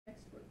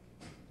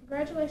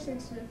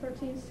Congratulations to the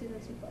 13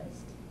 students who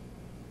placed.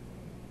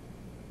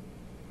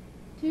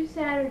 2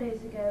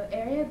 Saturdays ago,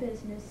 area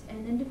business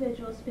and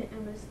individuals spent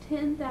almost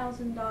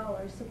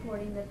 $10,000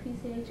 supporting the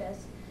PCHS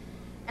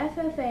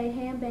FFA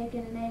Ham,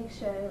 Bacon, and Egg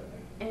Show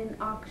and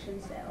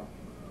auction sale.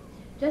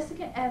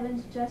 Jessica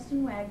Evans,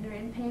 Justin Wagner,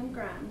 and Pam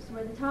Grimes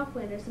were the top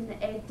winners in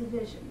the egg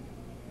division.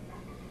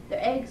 Their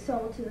eggs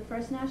sold to the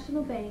First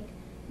National Bank,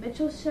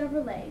 Mitchell's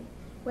Chevrolet,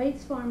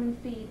 Wade's Farm and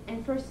Feed,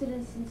 and First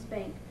Citizens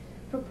Bank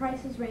for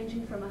prices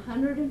ranging from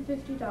 $150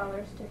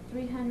 to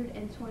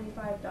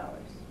 $325.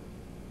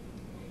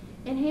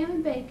 In Ham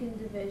and Bacon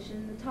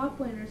division, the top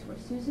winners were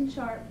Susan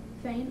Sharp,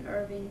 Fane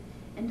Irving,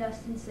 and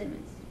Dustin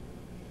Simmons.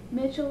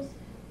 Mitchell's,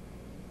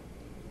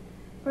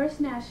 First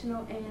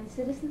National, and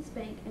Citizens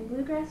Bank and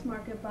Bluegrass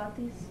Market bought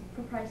these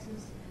for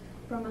prices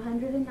from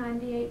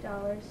 $198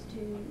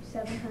 to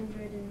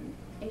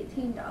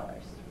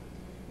 $718.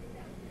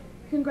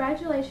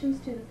 Congratulations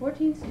to the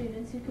 14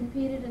 students who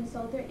competed and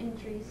sold their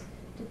entries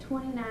to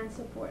 29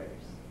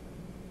 supporters.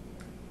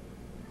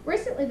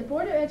 Recently, the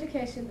Board of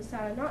Education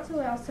decided not to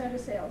allow soda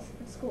sales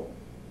at school.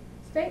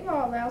 State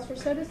law allows for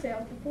soda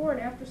sales before and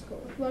after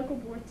school if local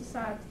boards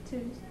decide to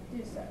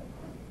do so.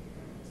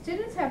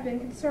 Students have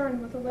been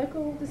concerned with the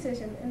local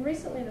decision, and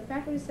recently the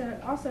Faculty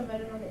Senate also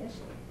voted on the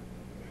issue.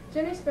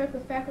 Jenny spoke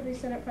with Faculty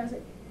Senate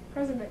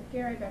President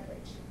Gary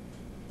Beveridge.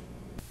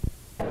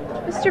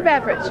 Mr.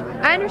 Beveridge,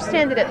 I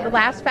understand that at the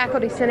last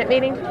Faculty Senate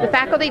meeting, the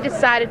faculty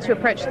decided to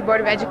approach the Board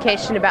of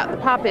Education about the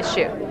POP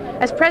issue.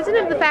 As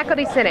President of the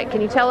Faculty Senate,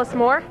 can you tell us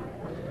more?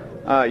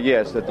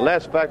 Yes, at the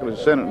last Faculty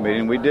Senate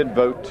meeting, we did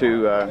vote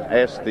to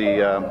ask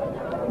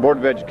the Board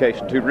of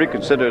Education to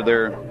reconsider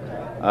their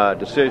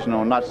decision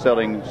on not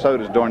selling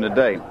sodas during the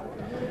day.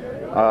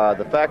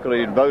 The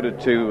faculty voted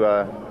to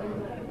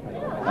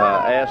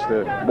ask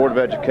the Board of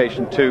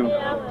Education to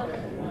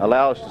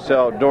allow us to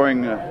sell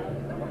during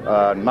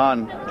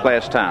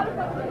non-class time.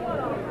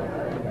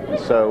 And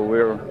so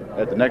we're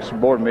at the next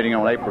board meeting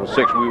on April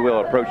 6th. We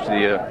will approach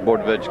the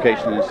Board of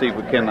Education and see if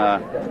we can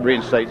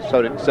reinstate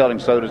selling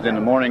sodas in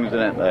the mornings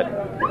and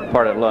at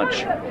part of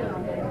lunch.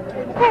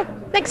 Okay,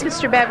 thanks,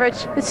 Mr.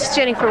 Beveridge. This is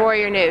Jenny for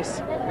Warrior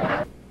News.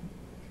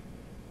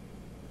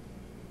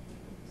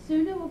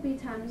 Soon it will be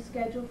time to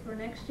schedule for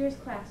next year's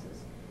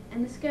classes,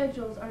 and the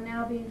schedules are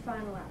now being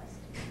finalized.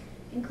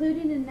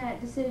 Included in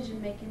that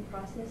decision-making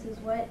process is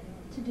what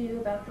to do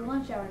about the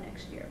lunch hour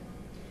next year.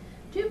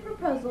 2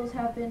 proposals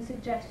have been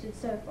suggested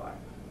so far.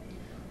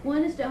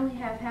 One is to only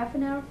have half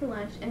an hour for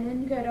lunch and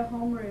then go to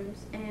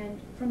homerooms and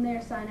from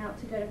there sign out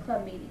to go to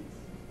club meetings.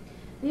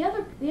 The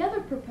other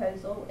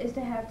proposal is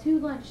to have 2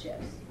 lunch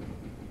shifts,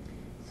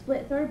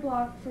 split third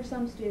block for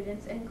some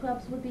students, and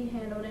clubs would be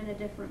handled in a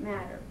different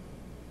manner.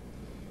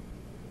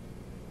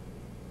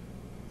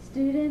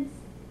 Students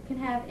can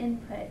have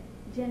input.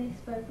 Jenny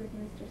spoke with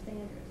Mr.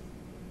 Sanders.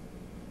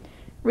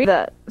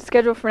 The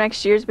schedule for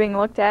next year is being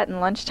looked at,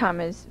 and lunchtime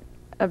is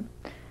a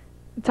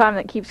time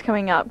that keeps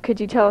coming up. Could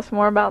you tell us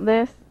more about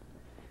this?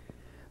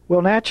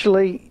 Well,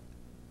 naturally,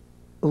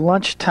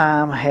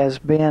 lunchtime has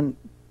been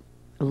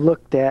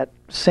looked at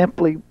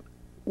simply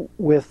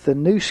with the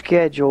new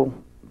schedule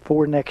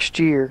for next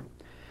year.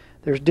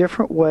 There's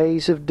different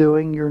ways of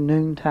doing your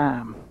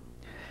noontime,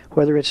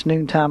 whether it's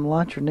noontime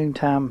lunch or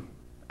noontime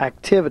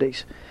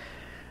activities.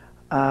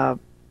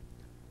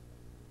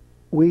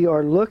 We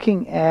are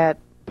looking at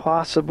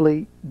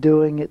possibly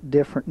doing it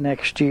different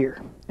next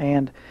year,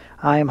 and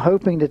I am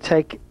hoping to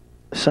take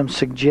some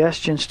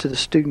suggestions to the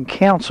student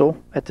council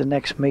at the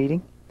next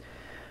meeting,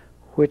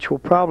 which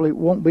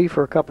won't be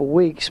for a couple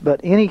weeks, but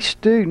any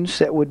students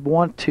that would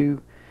want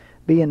to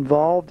be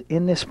involved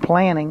in this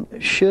planning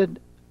should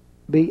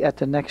be at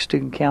the next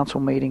student council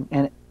meeting,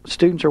 and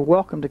students are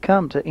welcome to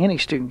come to any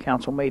student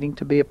council meeting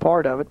to be a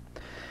part of it.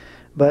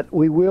 But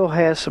we will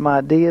have some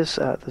ideas.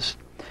 The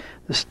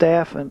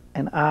staff and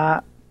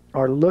I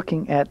are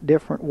looking at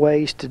different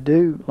ways to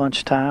do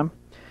lunchtime.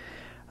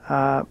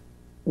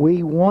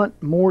 We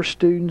want more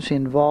students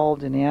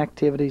involved in the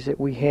activities that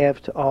we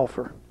have to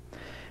offer,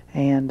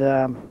 and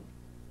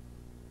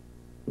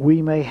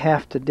we may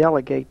have to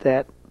delegate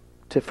that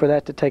for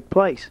that to take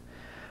place.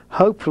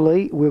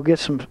 Hopefully, we'll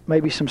get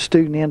maybe some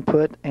student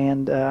input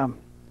and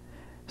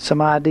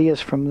some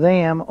ideas from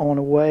them on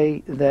a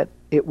way that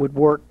it would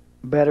work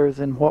better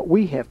than what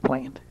we have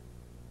planned.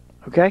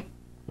 Okay?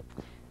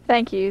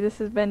 Thank you. This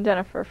has been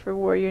Jennifer for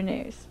Warrior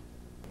News.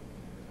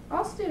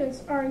 All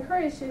students are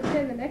encouraged to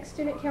attend the next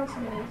student council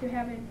meeting to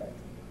have input.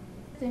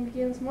 It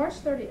begins March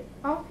 30th.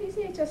 All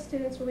PCHS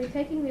students will be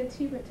taking the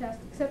achievement test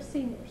except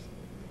seniors.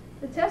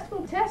 The test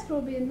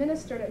will be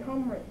administered at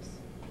homerooms.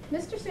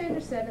 Mr.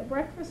 Sanders said that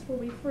breakfast will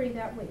be free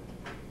that week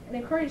and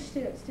encouraged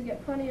students to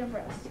get plenty of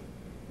rest.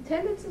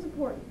 Attendance is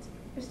important.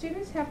 If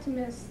students have to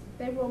miss,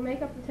 they will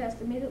make up the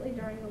test immediately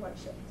during the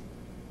lunch shift.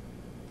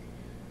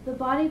 The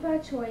Body by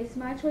Choice,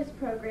 My Choice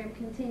program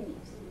continues.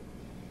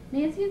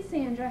 Nancy and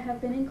Sandra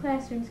have been in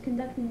classrooms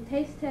conducting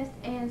taste tests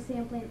and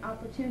sampling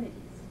opportunities.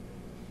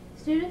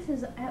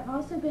 Students have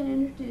also been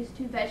introduced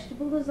to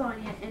vegetable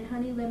lasagna and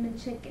honey lemon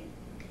chicken.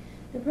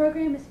 The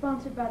program is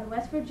sponsored by the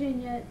West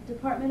Virginia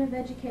Department of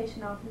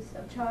Education Office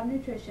of Child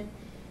Nutrition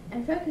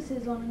and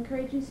focuses on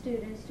encouraging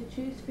students to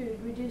choose food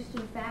reduced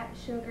in fat,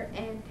 sugar,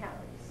 and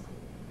calories.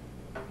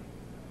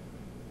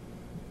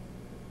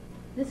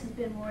 This has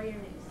been Warrior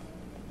News.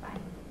 Bye.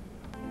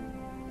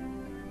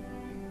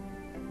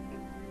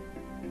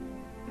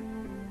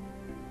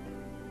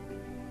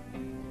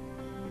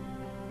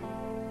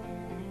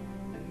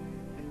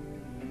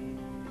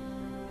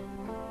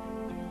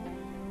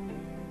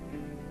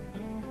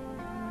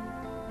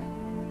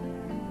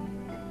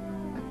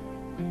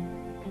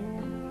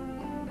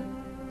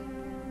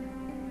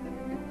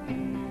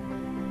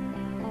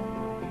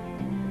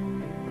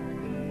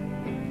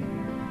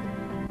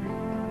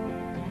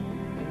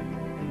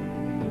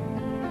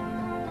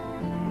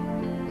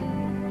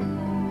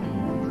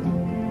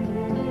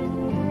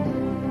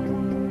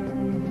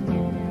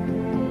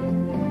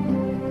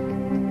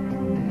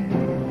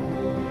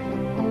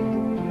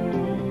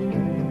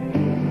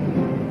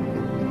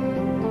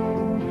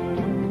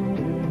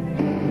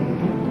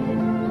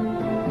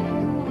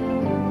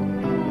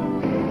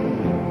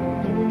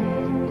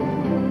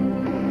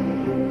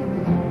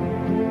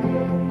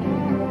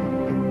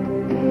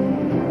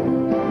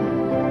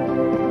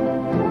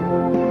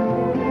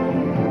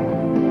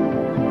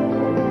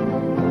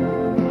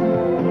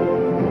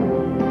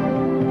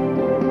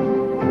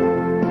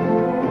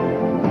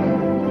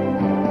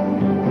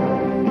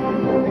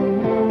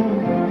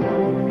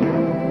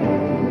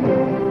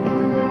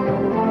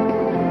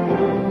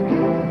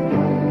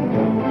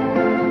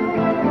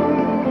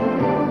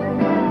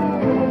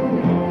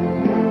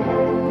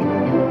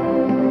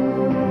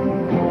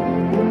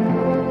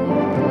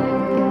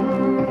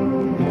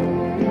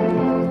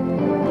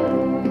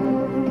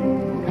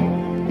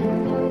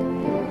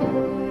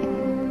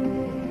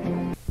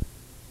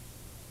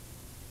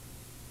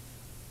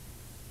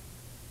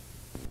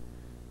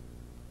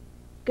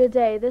 Good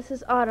day, this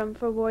is Autumn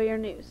for Warrior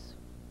News.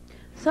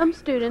 Some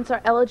students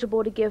are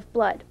eligible to give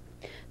blood.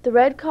 The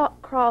Red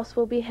Cross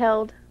will be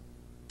held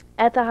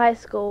at the high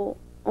school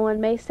on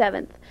May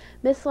 7th.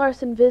 Miss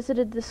Larson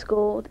visited the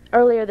school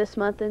earlier this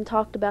month and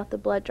talked about the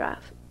blood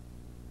drive.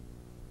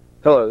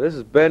 Hello, this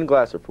is Ben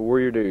Glasser for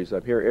Warrior News.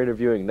 I'm here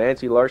interviewing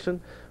Nancy Larson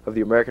of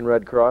the American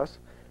Red Cross.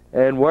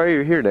 And why are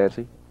you here,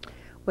 Nancy?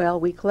 Well,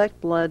 we collect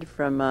blood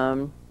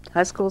from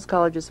high schools,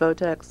 colleges,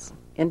 VOTEX,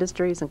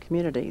 industries, and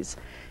communities.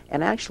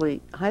 And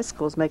actually, high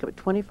schools make up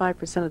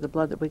 25% of the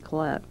blood that we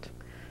collect.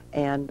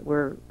 And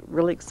we're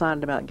really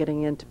excited about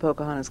getting into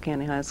Pocahontas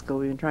County High School.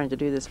 We've been trying to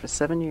do this for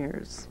 7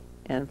 years.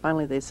 And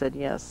finally they said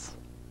yes.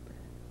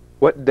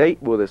 What date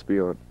will this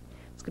be on?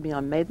 It's going to be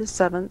on May the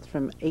 7th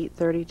from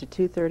 8:30 to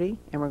 2:30.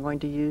 And we're going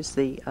to use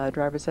the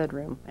driver's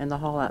headroom and the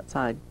hall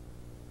outside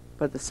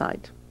for the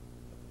site.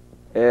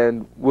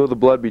 And will the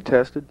blood be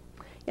tested?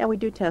 Yeah, we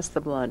do test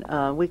the blood.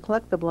 We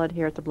collect the blood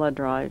here at the blood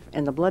drive,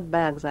 and the blood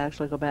bags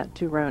actually go back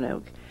to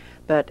Roanoke.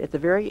 But at the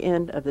very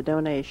end of the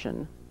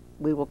donation,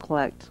 we will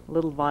collect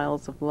little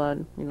vials of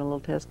blood, little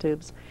test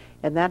tubes,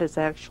 and that is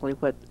actually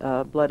what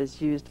blood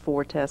is used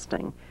for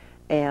testing.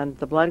 And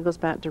the blood goes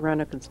back to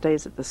Roanoke and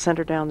stays at the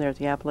center down there at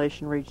the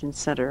Appalachian Region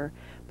Center.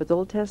 But the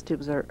little test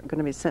tubes are going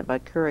to be sent by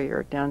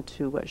courier down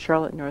to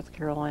Charlotte, North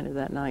Carolina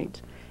that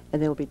night,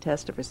 and they will be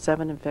tested for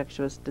 7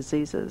 infectious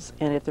diseases.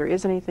 And if there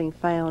is anything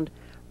found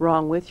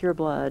wrong with your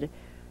blood,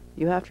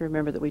 you have to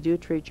remember that we do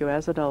treat you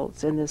as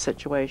adults in this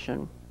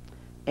situation,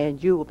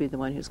 and you will be the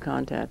one who's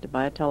contacted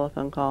by a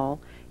telephone call,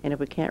 and if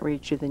we can't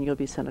reach you, then you'll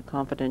be sent a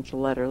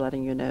confidential letter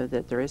letting you know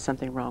that there is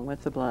something wrong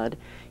with the blood.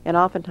 And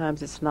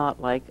oftentimes it's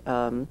not like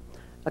a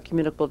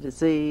communicable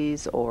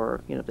disease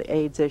or the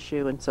AIDS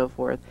issue and so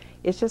forth.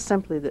 It's just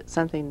simply that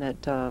something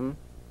that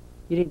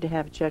you need to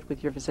have checked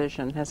with your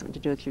physician. It has something to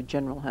do with your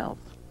general health.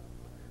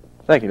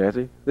 Thank you,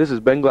 Nancy. This is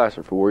Ben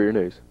Glasser for Warrior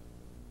News.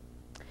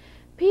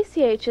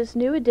 PCH's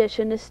new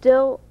edition is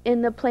still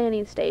in the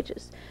planning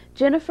stages.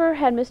 Jennifer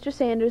had Mr.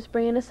 Sanders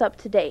bringing us up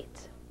to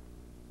date.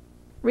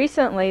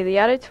 Recently, the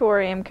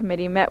auditorium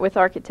committee met with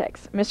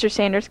architects. Mr.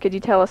 Sanders, could you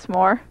tell us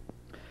more?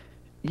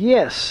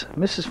 Yes,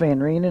 Mrs.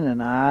 Van Reenen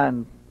and I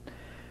and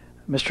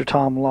Mr.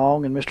 Tom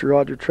Long and Mr.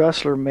 Roger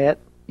Trussler met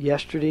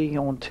yesterday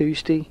on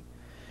Tuesday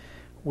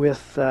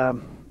with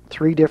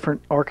 3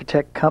 different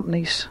architect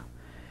companies,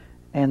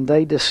 and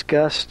they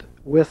discussed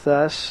with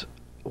us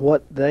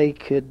what they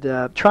could,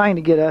 trying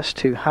to get us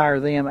to hire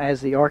them as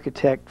the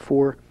architect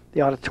for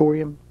the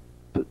auditorium,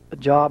 a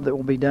job that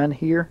will be done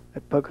here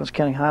at Pocahontas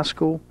County High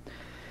School.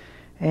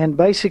 And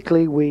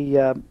basically we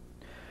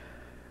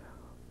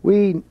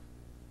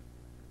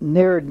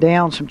narrowed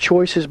down some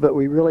choices, but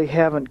we really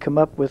haven't come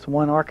up with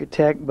one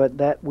architect, but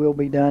that will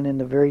be done in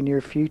the very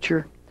near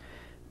future.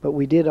 But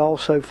we did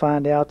also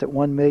find out that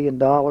 $1 million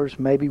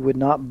maybe would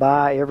not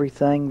buy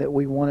everything that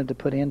we wanted to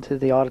put into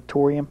the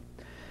auditorium,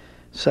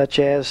 such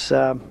as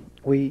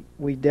we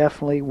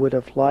definitely would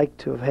have liked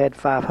to have had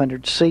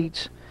 500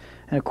 seats.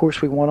 And of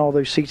course we want all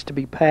those seats to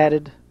be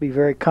padded, be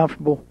very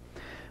comfortable.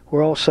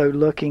 We're also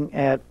looking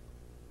at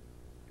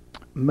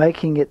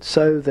making it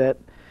so that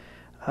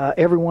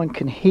everyone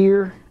can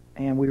hear,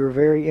 and we were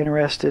very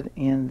interested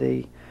in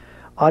the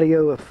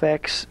audio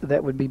effects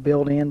that would be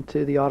built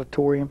into the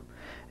auditorium.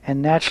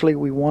 And naturally,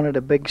 we wanted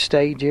a big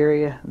stage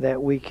area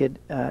that we could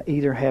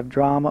either have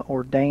drama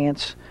or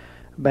dance,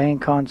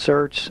 band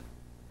concerts.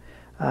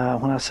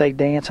 When I say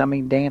dance, I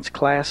mean dance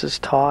classes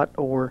taught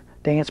or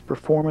dance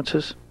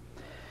performances.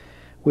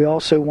 We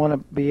also want to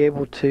be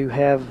able to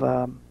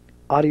have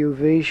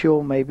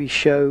audiovisual, maybe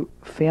show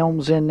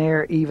films in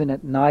there even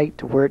at night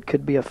to where it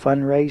could be a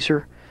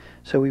fundraiser.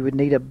 So we would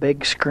need a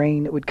big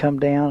screen that would come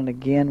down, and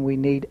again, we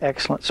need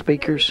excellent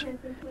speakers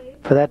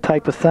for that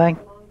type of thing.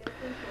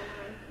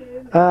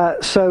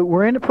 So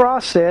we're in the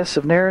process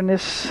of narrowing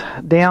this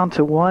down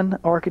to one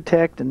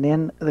architect and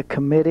then the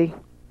committee.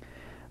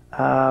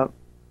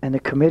 And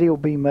the committee will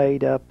be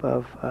made up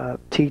of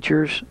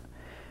teachers.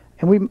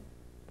 And we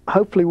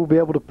hopefully will be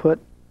able to put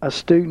a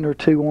student or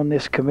two on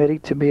this committee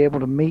to be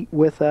able to meet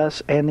with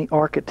us and the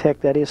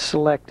architect that is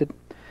selected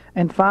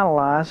and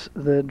finalize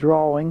the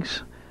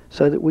drawings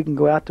so that we can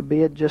go out to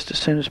bid just as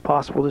soon as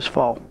possible this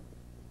fall.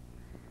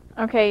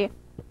 Okay,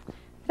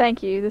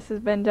 thank you. This has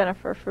been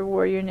Jennifer for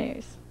Warrior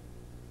News.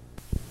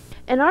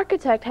 An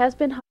architect has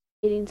been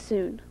meeting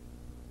soon.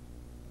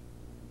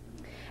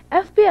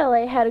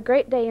 FBLA had a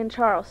great day in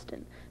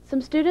Charleston. Some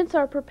students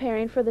are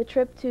preparing for the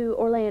trip to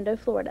Orlando,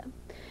 Florida.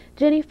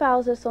 Jenny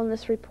files us on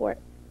this report.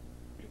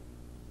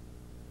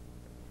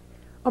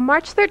 On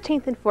March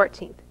 13th and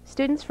 14th,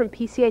 students from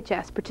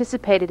PCHS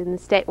participated in the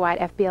statewide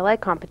FBLA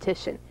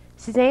competition.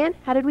 Suzanne,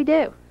 how did we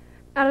do?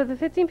 Out of the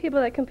 15 people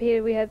that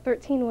competed, we had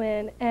 13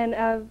 win, and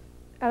out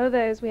of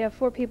those, we have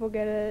 4 people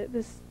go to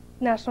this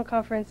national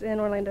conference in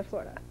Orlando,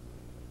 Florida.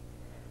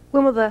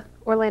 When will the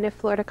Orlando,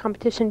 Florida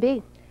competition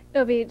be?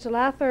 It'll be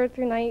July 3rd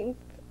through 9th,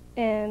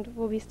 and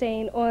we'll be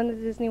staying on the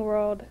Disney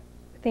World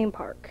theme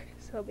park,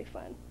 so it'll be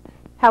fun.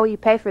 How will you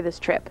pay for this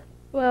trip?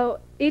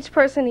 Well, each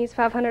person needs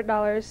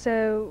 $500,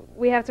 so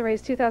we have to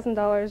raise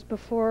 $2,000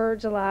 before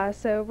July,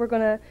 so we're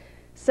going to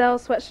sell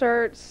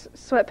sweatshirts,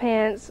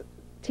 sweatpants,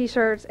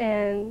 t-shirts,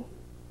 and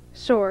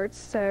shorts,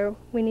 so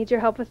we need your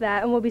help with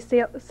that, and we'll be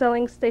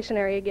selling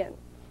stationery again.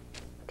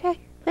 Okay,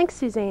 thanks,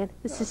 Suzanne.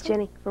 This is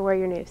Jenny for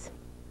Warrior News.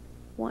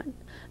 1.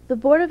 The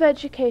Board of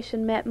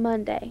Education met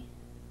Monday.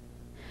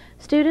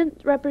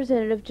 Student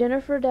Representative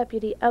Jennifer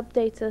Deputy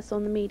updates us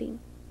on the meeting.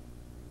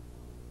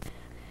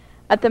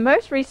 At the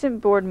most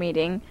recent board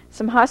meeting,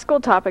 some high school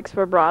topics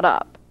were brought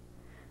up.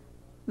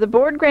 The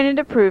board granted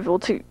approval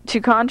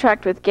to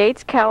contract with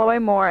Gates, Callaway,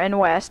 Moore, and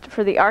West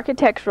for the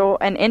architectural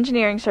and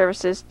engineering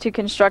services to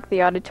construct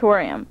the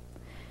auditorium.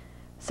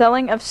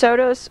 Selling of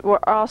sodas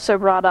were also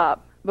brought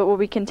up, but will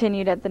be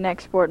continued at the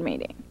next board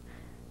meeting.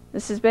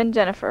 This has been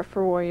Jennifer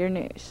for Warrior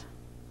News.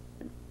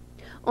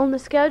 On the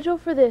schedule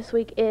for this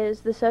week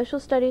is the Social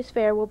Studies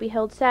Fair will be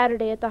held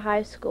Saturday at the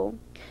high school.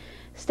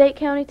 State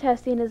county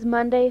testing is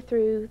Monday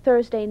through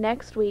Thursday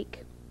next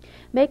week.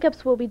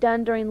 Makeups will be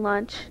done during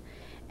lunch.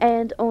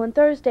 And on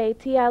Thursday,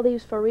 TI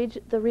leaves for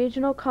the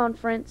regional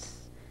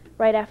conference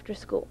right after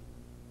school.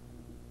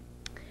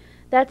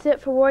 That's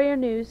it for Warrior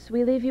News.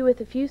 We leave you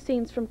with a few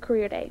scenes from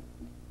Career Day.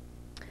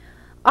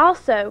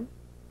 Also,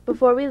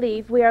 before we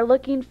leave, we are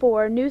looking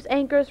for news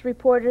anchors,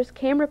 reporters,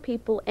 camera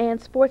people,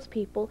 and sports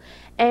people.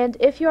 And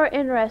if you are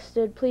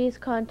interested, please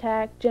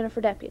contact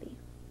Jennifer Deputy.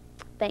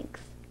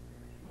 Thanks.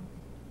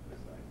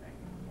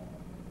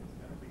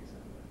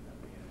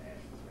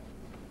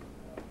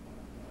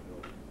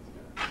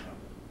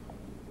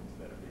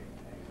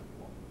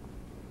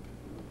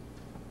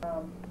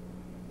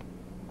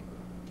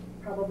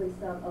 Probably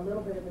a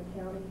little bit of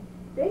accounting.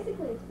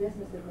 Basically, it's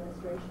business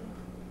administration.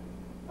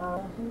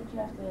 Who would you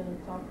have to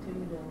talk to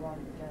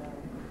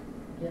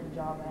get a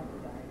job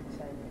advertised?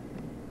 Say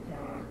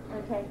that.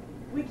 Okay.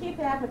 We keep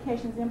the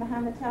applications in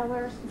behind the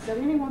tellers, so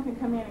anyone can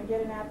come in and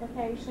get an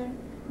application.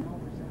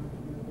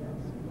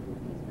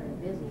 He's very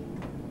busy.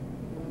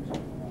 You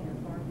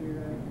can't farm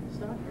your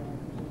stock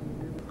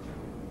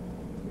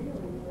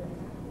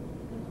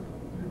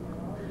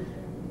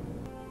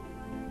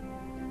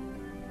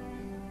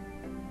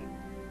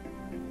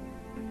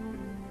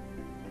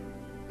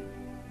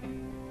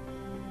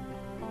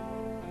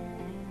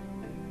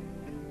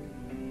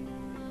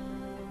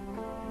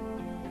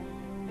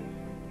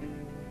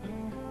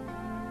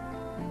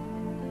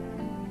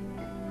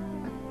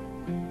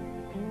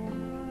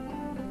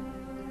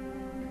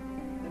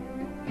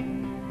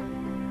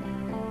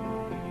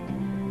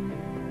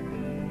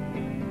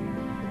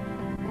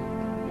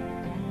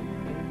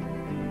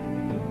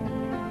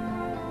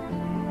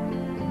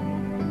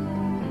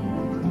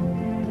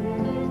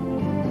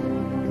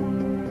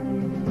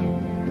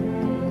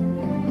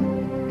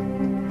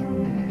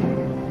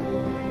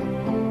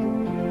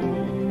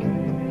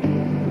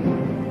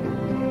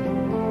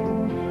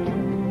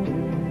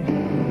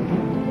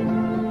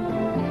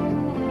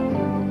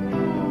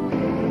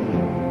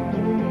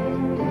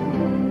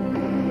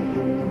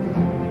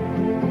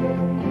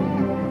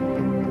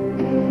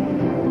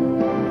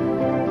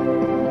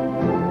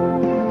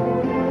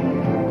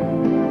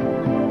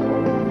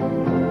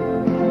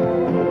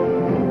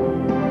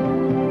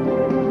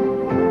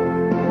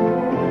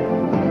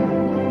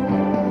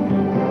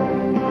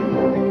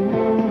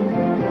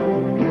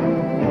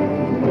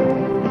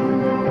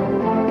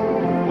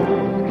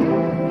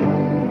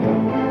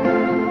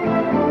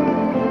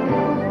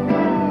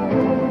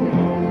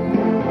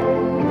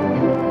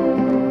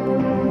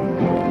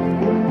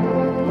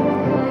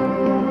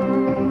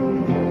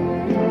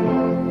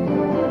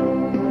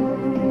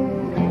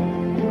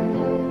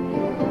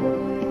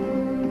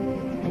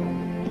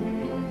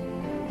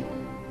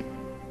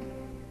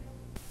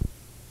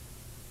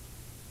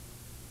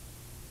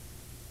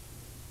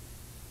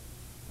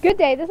Good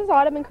day, this is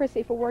Autumn and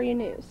Chrissy for Warrior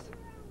News.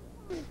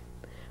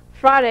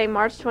 Friday,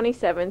 March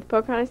 27th,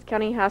 Pocahontas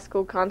County High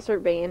School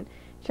Concert Band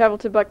traveled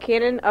to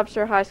Buchanan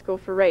Upshur High School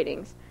for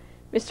ratings.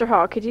 Mr.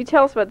 Hall, could you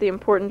tell us what the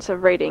importance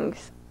of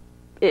ratings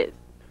is?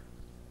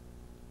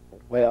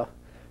 Well,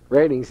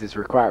 ratings is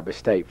required by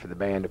state for the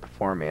band to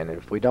perform in, and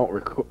if we don't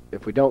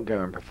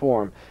go and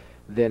perform,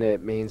 then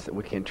it means that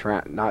we can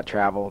not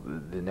travel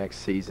the next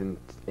season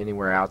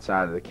anywhere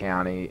outside of the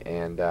county,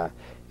 and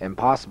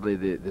possibly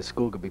the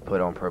school could be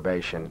put on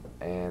probation.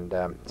 And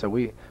so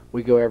we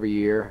go every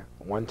year,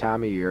 one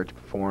time a year, to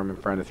perform in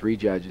front of 3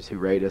 judges who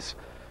rate us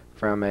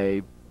from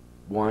a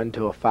 1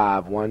 to a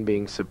 5, 1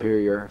 being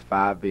superior,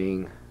 5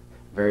 being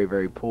very,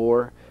 very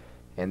poor.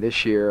 And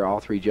this year,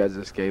 all 3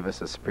 judges gave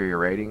us a superior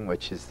rating,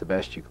 which is the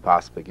best you could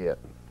possibly get.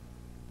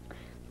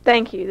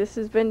 Thank you. This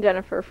has been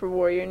Jennifer for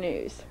Warrior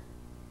News.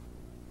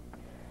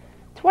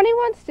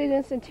 21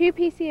 students and 2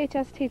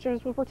 PCHS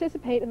teachers will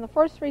participate in the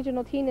First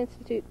Regional Teen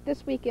Institute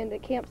this weekend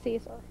at Camp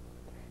Caesar.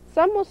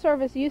 Some will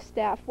serve as youth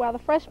staff, while the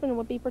freshmen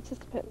will be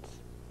participants.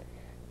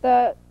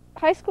 The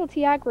high school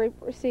TI group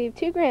received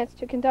 2 grants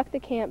to conduct the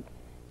camp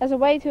as a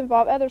way to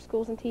involve other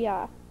schools in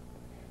TI.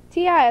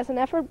 TI is an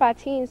effort by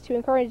teens to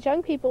encourage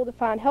young people to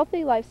find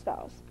healthy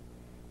lifestyles.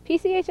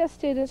 PCHS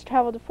students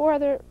traveled to 4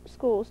 other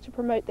schools to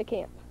promote the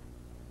camp.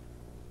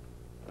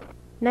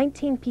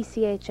 19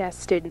 PCHS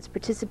students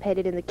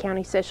participated in the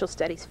County Social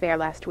Studies Fair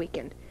last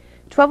weekend.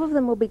 12 of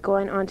them will be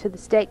going on to the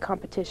state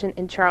competition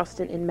in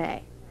Charleston in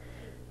May.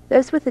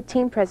 Those with the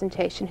team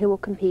presentation who will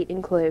compete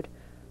include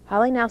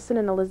Holly Nelson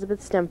and Elizabeth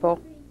Stemple,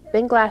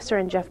 Ben Glasser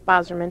and Jeff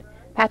Boserman,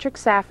 Patrick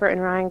Saffer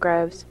and Ryan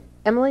Groves,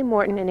 Emily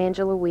Morton and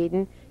Angela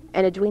Whedon,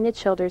 and Edwina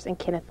Childers and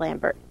Kenneth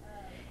Lambert.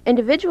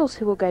 Individuals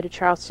who will go to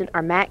Charleston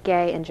are Matt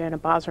Gay and Jonah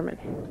Boserman.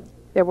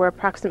 There were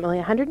approximately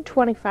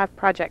 125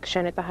 projects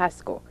shown at the high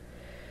school.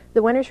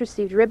 The winners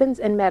received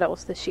ribbons and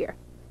medals this year.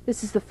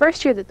 This is the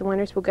first year that the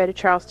winners will go to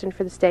Charleston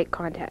for the state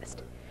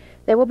contest.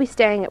 They will be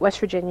staying at West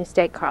Virginia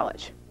State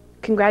College.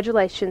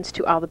 Congratulations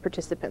to all the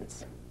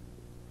participants.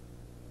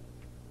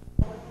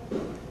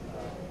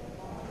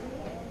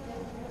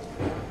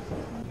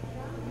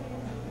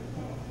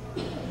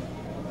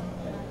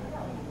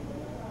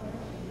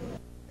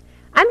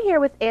 I'm here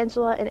with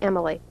Angela and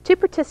Emily, 2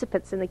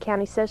 participants in the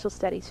County Social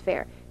Studies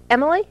Fair.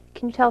 Emily,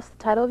 can you tell us the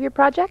title of your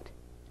project?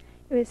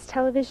 It was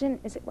Television,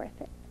 Is It Worth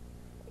It?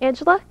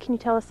 Angela, can you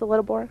tell us a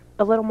little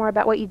more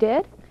about what you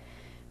did?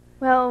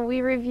 Well,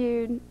 we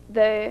reviewed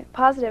the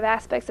positive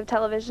aspects of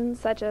television,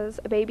 such as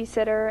a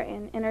babysitter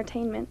and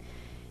entertainment,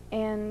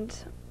 and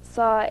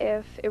saw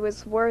if it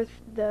was worth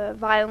the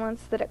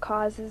violence that it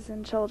causes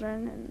in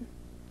children and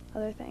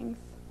other things.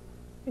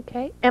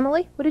 Okay.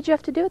 Emily, what did you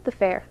have to do at the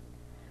fair?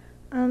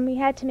 We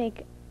had to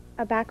make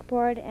a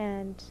backboard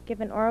and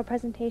give an oral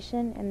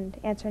presentation and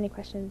answer any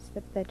questions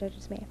that the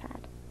judges may have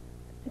had.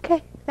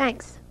 Okay,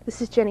 thanks.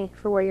 This is Jenny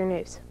for Warrior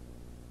News.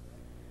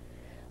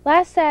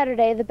 Last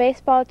Saturday, the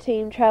baseball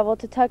team traveled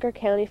to Tucker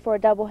County for a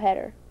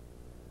doubleheader.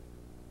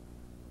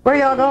 Where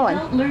y'all going?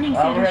 Learning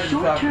Center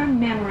short-term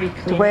memory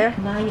clinic. To where?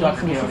 My name is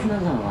Mrs.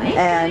 Malloy.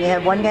 And you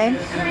have 1 game? We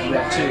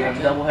have 2. A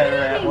doubleheader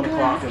at 1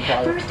 o'clock.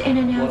 First, an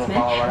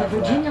announcement. The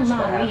Virginia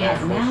Lottery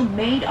has now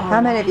made our... How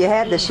many have you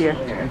had this year?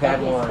 We've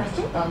had 1.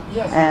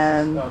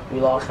 And we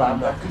lost 5.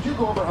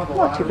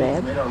 Not too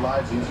bad.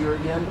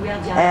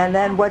 And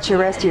then what's your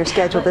rest of your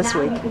schedule this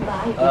week?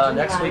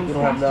 Next week we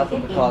don't have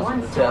nothing because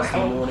of the test in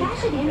the morning.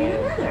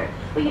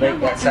 And I think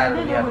that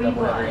Saturday we have a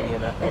doubleheader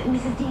again.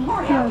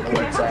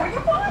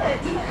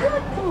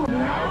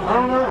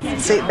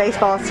 See,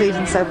 baseball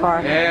season so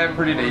far? Yeah,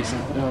 pretty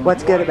decent.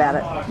 What's good about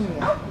it?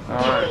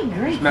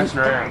 Alright, just messing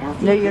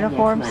around. New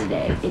uniforms?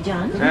 Yeah,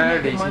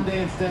 they're decent.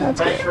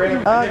 That's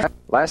good.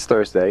 Last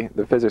Thursday,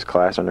 the physics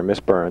class under Miss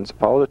Burns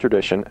followed a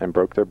tradition and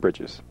broke their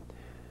bridges.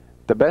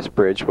 The best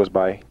bridge was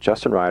by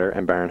Justin Ryder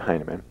and Baron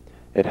Heinemann.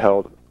 It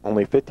held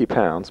only 50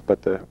 pounds,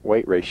 but the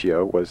weight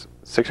ratio was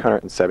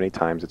 670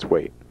 times its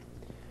weight.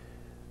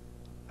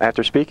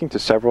 After speaking to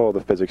several of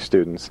the physics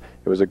students,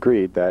 it was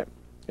agreed that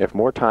if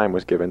more time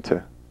was given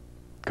to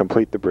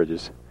complete the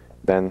bridges,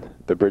 then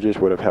the bridges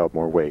would have held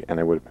more weight and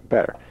it would have been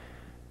better.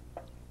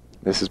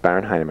 This is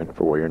Baron Heinemann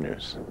for Warrior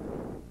News.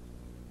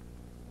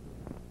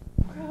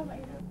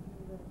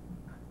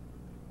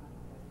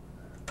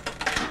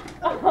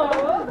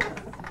 Well,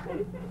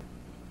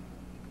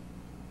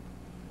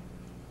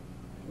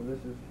 this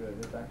is good.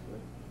 It's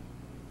actually...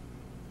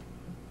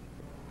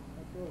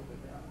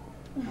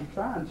 I'm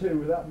trying to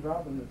without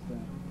dropping this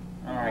thing.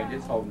 Alright,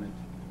 just holding it.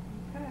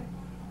 Okay.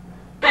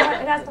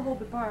 It has to hold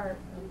the bar.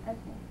 Okay.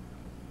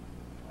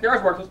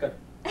 Yours works, let's go.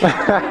 Oh,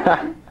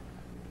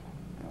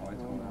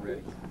 it's going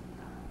already.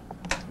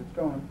 It's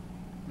going.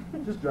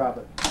 Just drop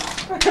it.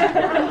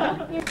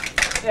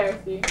 There,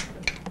 see.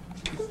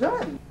 It's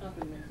done.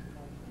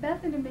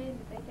 Beth and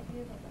Amanda, they can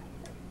handle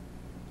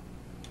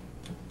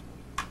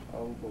that.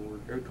 Oh, Lord.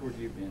 Go towards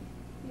you, Ben.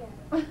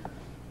 Yeah.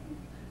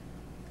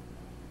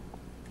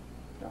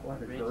 Got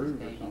like a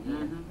groove or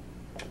something.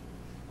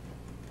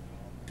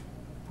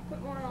 Put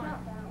more on. It's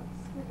not balanced.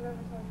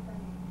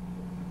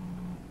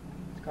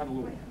 Got a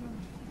little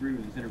groove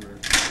in the center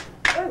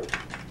there.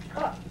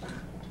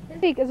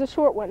 This week is a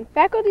short one.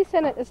 Faculty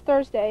Senate is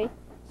Thursday,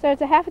 so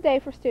it's a half a day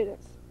for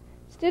students.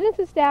 Students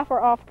and staff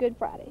are off Good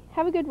Friday.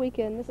 Have a good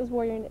weekend. This is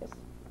Warrior News.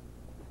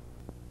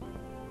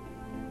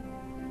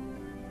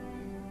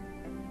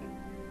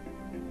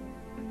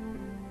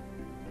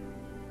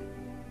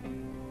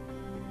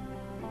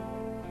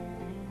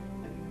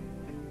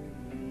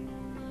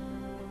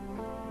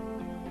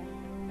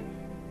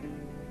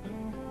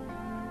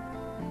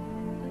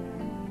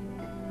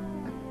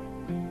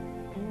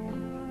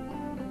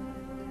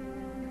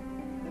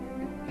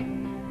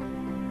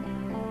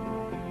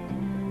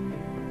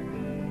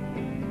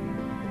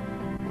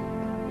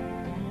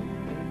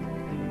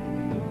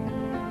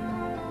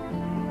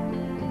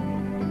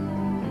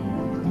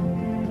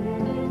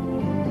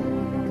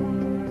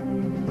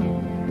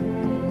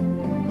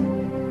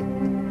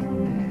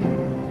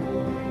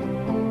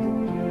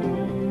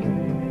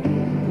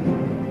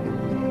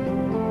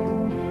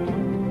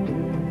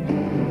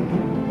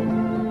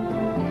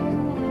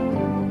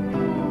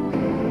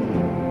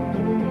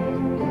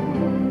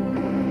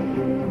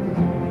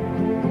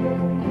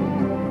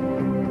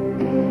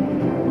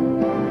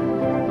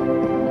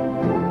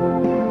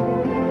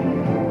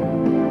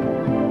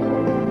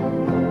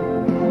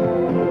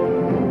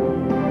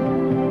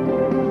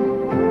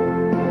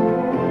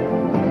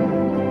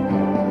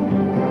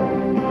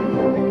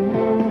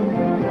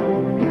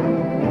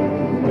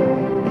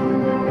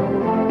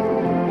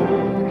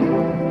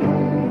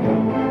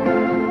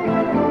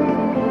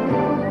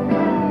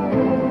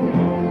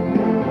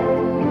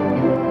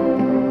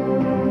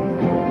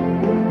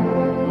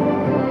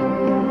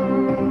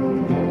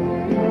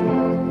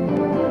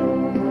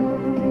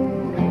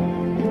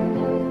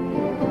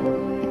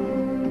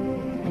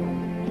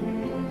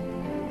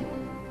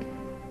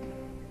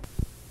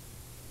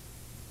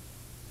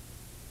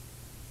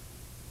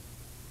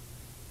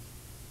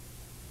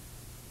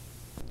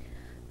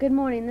 Good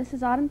morning, this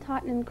is Autumn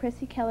Totten and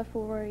Chrissy Keller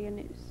for Warrior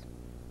News.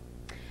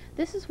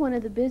 This is one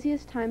of the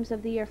busiest times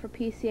of the year for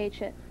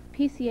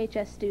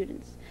PCHS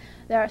students.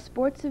 There are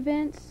sports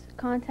events,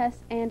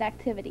 contests, and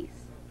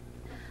activities.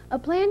 A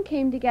plan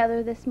came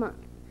together this month.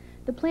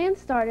 The plan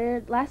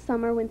started last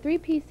summer when 3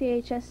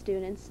 PCHS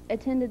students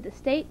attended the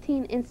State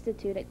Teen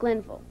Institute at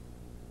Glenville.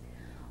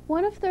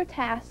 One of their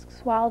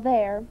tasks while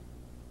there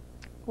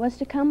was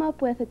to come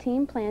up with a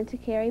team plan to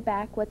carry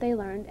back what they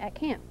learned at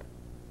camp.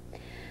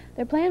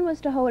 Their plan was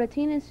to hold a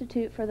teen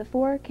institute for the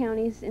 4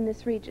 counties in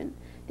this region.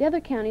 The other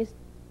counties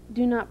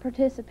do not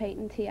participate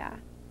in TI.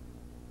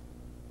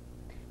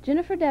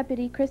 Jennifer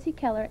Deputy, Chrissy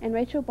Keller, and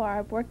Rachel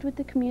Barb worked with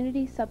the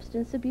community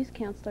substance abuse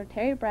counselor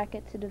Terry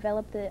Brackett to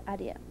develop the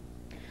idea.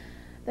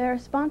 Their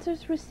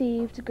sponsors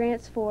received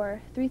grants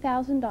for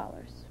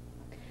 $3,000.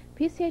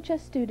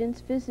 PCHS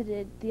students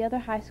visited the other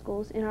high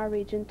schools in our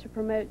region to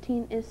promote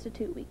Teen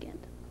Institute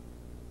Weekend.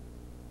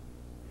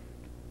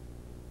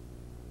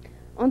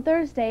 On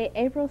Thursday,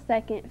 April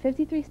 2nd,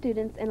 53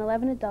 students and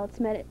 11 adults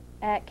met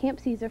at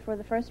Camp Caesar for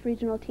the first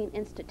Regional Teen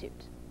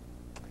Institute.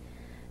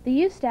 The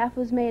youth staff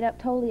was made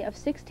up totally of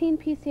 16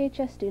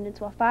 PCHS students,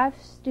 while 5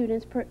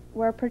 students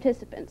were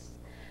participants.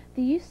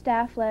 The youth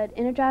staff led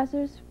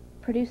energizers,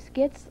 produced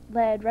skits,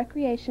 led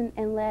recreation,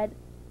 and led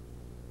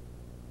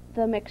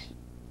the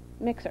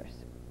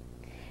mixers.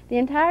 The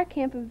entire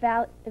camp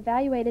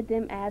evaluated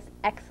them as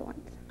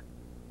excellent.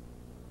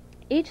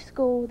 Each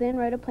school then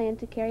wrote a plan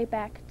to carry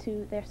back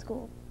to their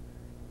school.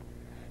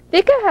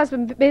 VICA has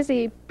been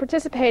busy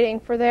participating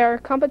for their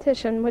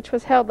competition, which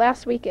was held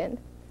last weekend.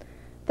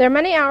 Their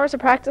many hours of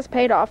practice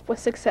paid off with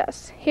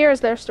success. Here is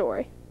their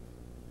story.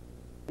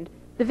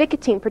 The VICA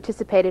team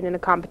participated in a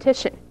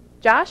competition.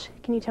 Josh,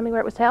 can you tell me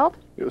where it was held?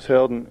 It was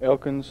held in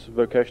Elkins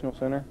Vocational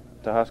Center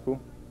at the high school.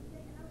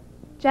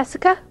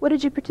 Jessica, what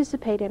did you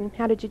participate in and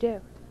how did you do?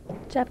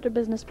 Chapter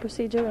business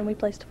procedure, and we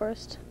placed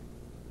first.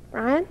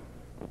 Ryan?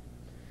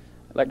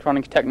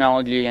 Electronics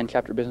technology and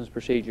chapter business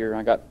procedure.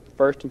 I got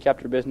first in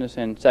chapter business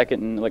and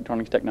second in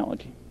electronics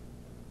technology.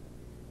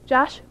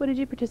 Josh, what did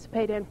you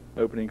participate in?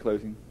 Opening and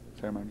closing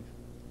ceremonies.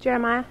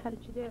 Jeremiah, how did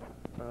you do?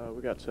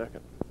 We got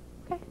second.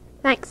 Okay,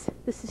 thanks.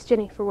 This is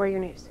Jenny for Warrior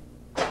News.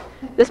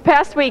 This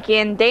past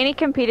weekend, Danny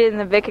competed in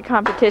the VICA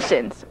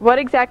competitions. What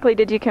exactly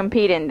did you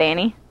compete in,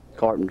 Danny?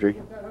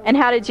 Carpentry. And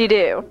how did you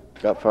do?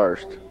 Got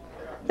first.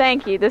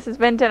 Thank you. This has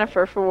been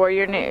Jennifer for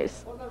Warrior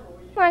News.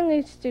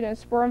 Language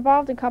students were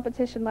involved in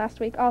competition last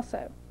week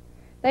also.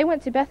 They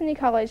went to Bethany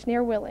College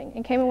near Wheeling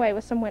and came away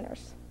with some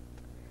winners.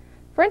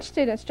 French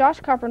students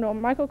Josh Coppernoll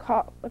and Michael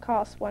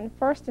Lacoste won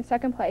first and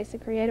second place in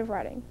creative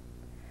writing.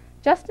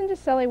 Justin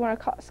DeSelli won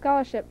a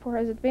scholarship for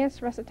his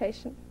advanced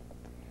recitation.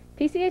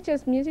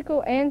 PCHS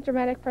musical and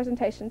dramatic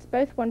presentations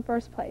both won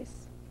first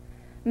place.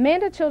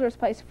 Amanda Childers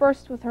placed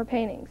first with her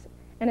paintings,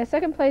 and a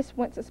second place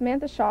went to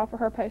Samantha Shaw for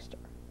her poster.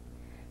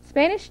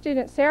 Spanish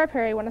student Sarah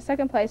Perry won a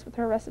second place with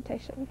her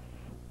recitation.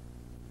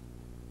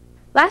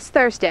 Last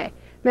Thursday,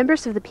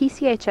 members of the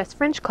PCHS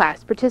French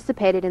class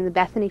participated in the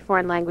Bethany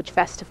Foreign Language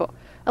Festival.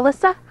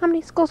 Alyssa, how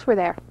many schools were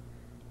there?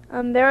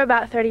 There were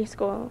about 30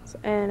 schools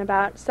and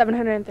about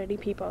 730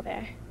 people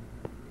there.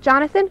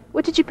 Jonathan,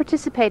 what did you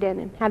participate in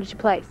and how did you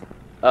place?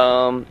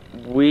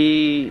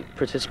 We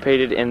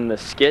participated in the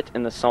skit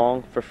and the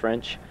song for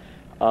French.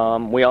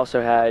 We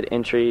also had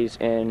entries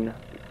in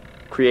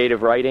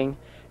creative writing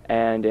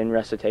and in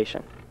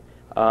recitation.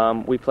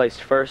 We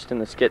placed first in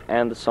the skit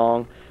and the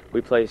song.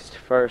 We placed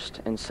first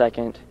and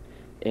second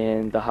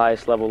in the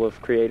highest level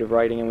of creative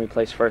writing, and we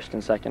placed first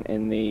and second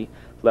in the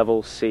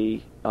level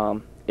C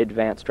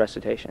advanced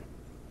recitation.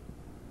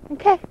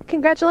 Okay,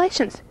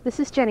 congratulations. This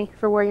is Jenny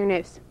for Warrior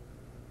News.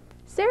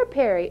 Sarah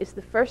Perry is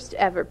the first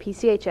ever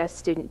PCHS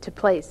student to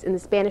place in the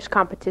Spanish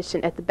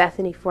competition at the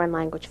Bethany Foreign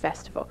Language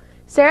Festival.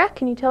 Sarah,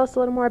 can you tell us a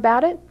little more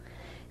about it?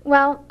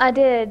 Well, I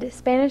did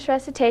Spanish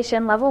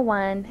recitation level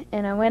 1,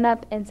 and I went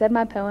up and said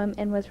my poem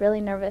and was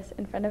really nervous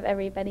in front of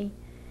everybody.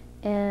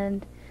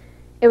 And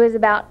it was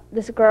about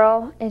this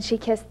girl, and she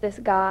kissed this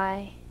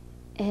guy,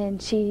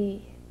 and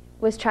she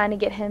was trying to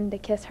get him to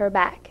kiss her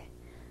back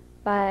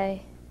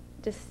by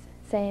just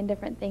saying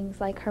different things,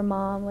 like her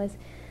mom was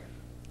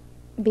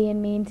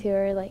being mean to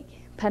her, like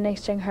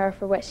punishing her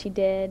for what she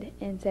did,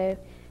 and so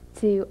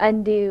to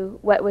undo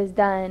what was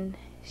done,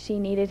 she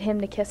needed him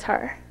to kiss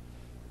her.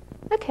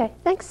 Okay,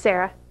 thanks,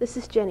 Sarah. This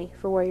is Jenny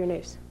for Warrior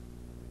News.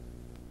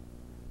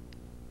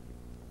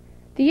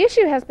 The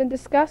issue has been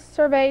discussed,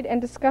 surveyed,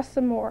 and discussed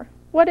some more.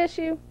 What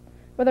issue?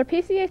 Whether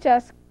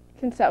PCHS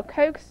can sell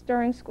Cokes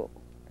during school.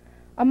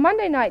 On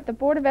Monday night, the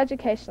Board of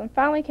Education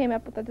finally came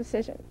up with a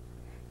decision.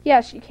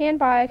 Yes, you can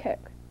buy a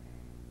Coke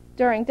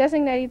during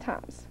designated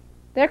times.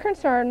 Their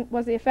concern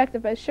was the effect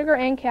of both sugar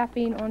and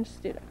caffeine on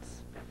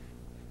students.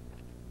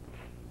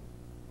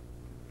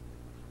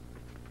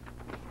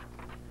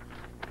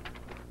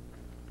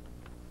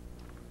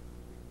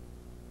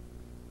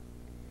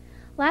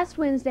 Last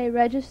Wednesday,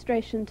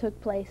 registration took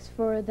place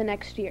for the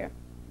next year.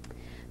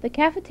 The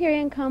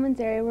cafeteria and commons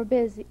area were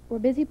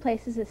busy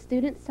places as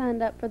students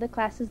signed up for the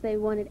classes they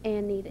wanted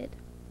and needed.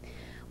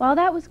 While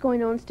that was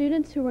going on,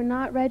 students who were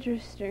not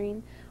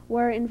registering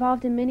were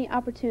involved in many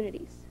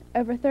opportunities.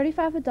 Over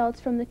 35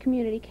 adults from the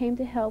community came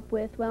to help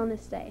with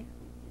Wellness Day.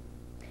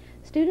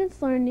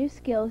 Students learned new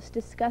skills,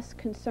 discussed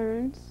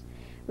concerns,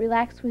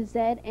 relaxed with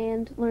Zed,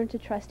 and learned to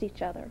trust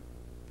each other.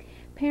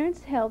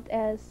 Parents helped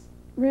as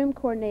room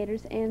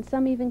coordinators, and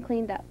some even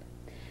cleaned up.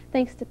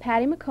 Thanks to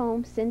Patty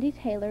McComb, Cindy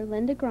Taylor,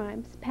 Linda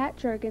Grimes, Pat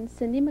Jurgens,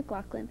 Cindy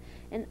McLaughlin,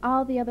 and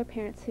all the other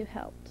parents who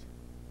helped.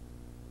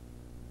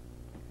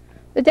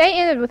 The day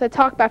ended with a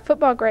talk by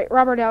football great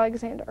Robert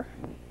Alexander.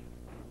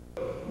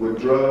 With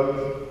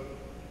drugs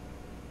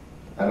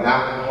and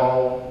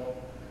alcohol,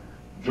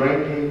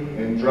 drinking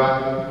and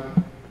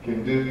driving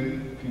can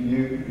do to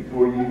you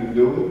before you even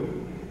do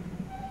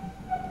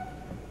it.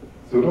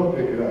 So don't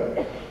pick it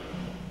up.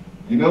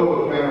 You know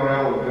what playing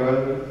around with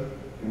guns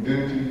can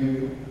do to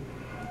you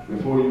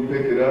before you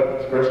pick it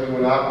up, especially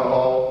when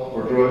alcohol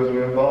or drugs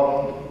are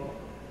involved.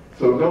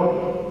 So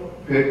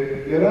don't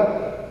pick it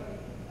up.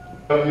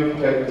 You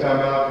for taking time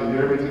out to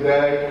hear me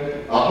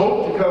today. I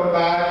hope to come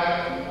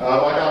back.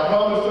 Like I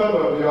promised some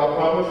of you,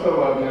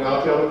 and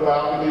I'll tell the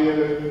faculty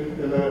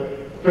and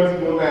the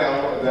principal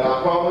now that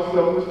I promised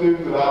some of the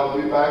students that I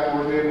will be back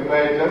towards the end of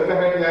May just to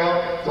hang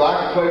out so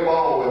I can play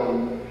ball with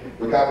them.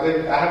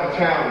 Because I have a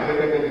challenge.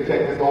 They think they can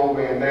take this old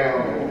man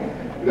down.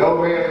 And the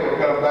old man's going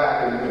to come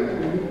back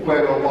and play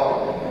a little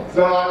ball.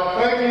 So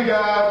thank you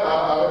guys.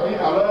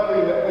 I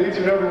love each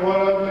and every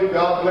one of you.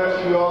 God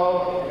bless you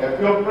all. And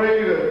feel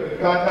free to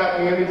contact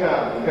me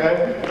anytime,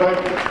 okay?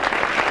 Thank you.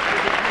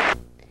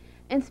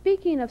 And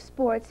speaking of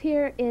sports,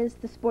 here is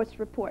the sports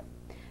report.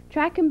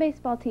 Track and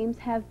baseball teams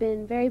have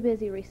been very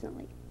busy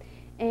recently.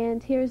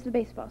 And here's the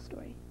baseball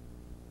story.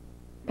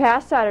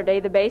 Past Saturday,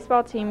 the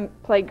baseball team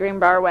played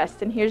Greenbrier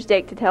West, and here's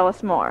Jake to tell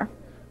us more.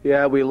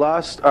 Yeah, we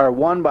lost our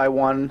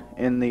 1-by-1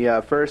 in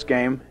the first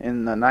game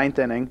in the 9th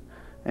inning,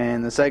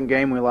 and the second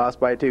game we lost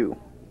by 2.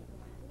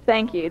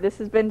 Thank you. This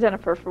has been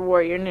Jennifer for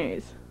Warrior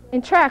News.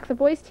 In track, the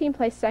boys team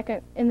placed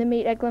second in the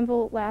meet at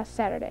Glenville last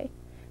Saturday.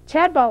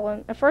 Chad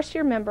Baldwin, a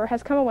first-year member,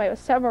 has come away with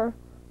several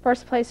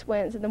first-place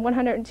wins in the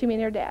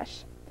 102-meter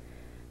dash.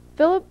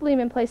 Philip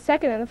Lehman placed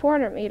second in the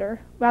 400-meter,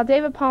 while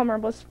David Palmer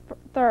was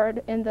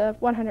third in the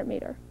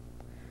 100-meter.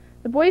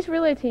 The boys'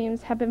 relay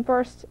teams have been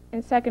first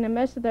and second in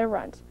most of their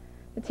runs.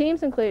 The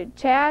teams include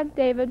Chad,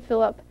 David,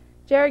 Philip,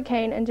 Jared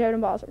Kane, and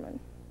Jordan Balzerman.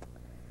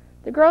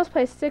 The girls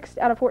placed 6th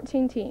out of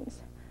 14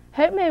 teams.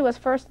 Hope May was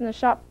first in the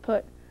shot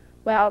put,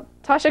 while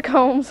Tasha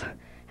Combs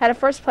had a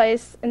first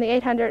place in the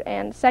 800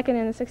 and second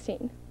in the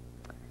 16.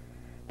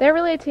 Their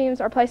relay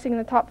teams are placing in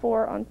the top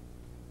 4 on.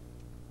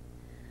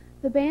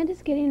 The band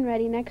is getting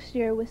ready next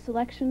year with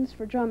selections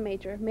for drum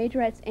major,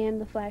 majorettes,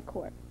 and the flag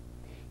corps.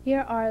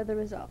 Here are the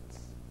results.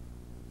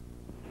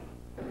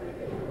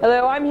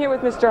 Hello, I'm here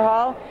with Mr.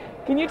 Hall.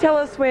 Can you tell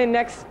us when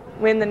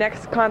the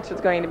next concert's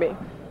going to be?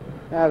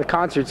 The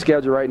concert's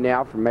scheduled right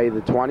now for May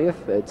the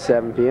 20th at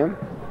 7 p.m.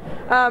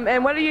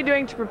 And what are you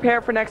doing to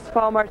prepare for next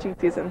fall marching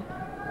season?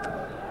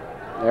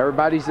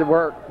 Everybody's at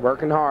work,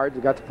 working hard.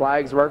 We got the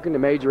flags working, the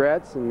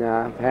majorettes, and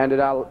handed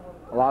out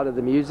a lot of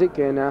the music,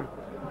 and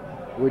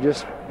we're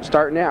just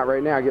starting out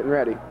right now, getting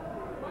ready.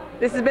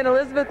 This has been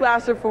Elizabeth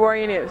Glasser for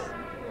Warrior News.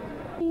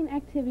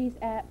 Activities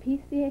at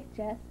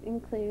PCHS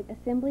include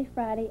Assembly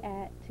Friday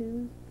at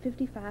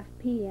 2:55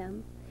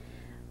 p.m.,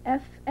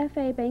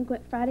 FFA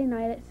Banquet Friday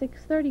night at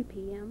 6:30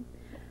 p.m.,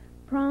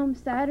 prom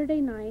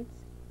Saturday nights,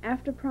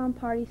 after prom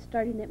parties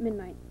starting at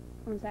midnight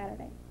on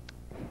Saturday.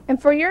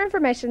 And for your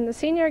information, the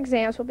senior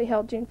exams will be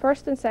held June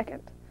 1st and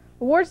 2nd.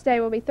 Awards Day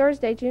will be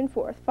Thursday, June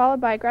 4th,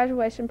 followed by a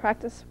graduation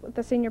practice with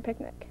the senior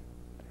picnic.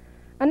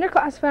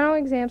 Underclass final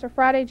exams are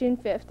Friday, June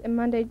 5th and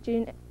Monday,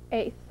 June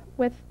 8th,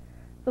 with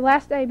the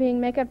last day being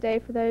makeup day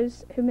for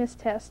those who missed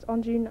tests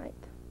on June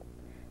 9th.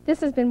 This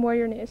has been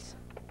Warrior News.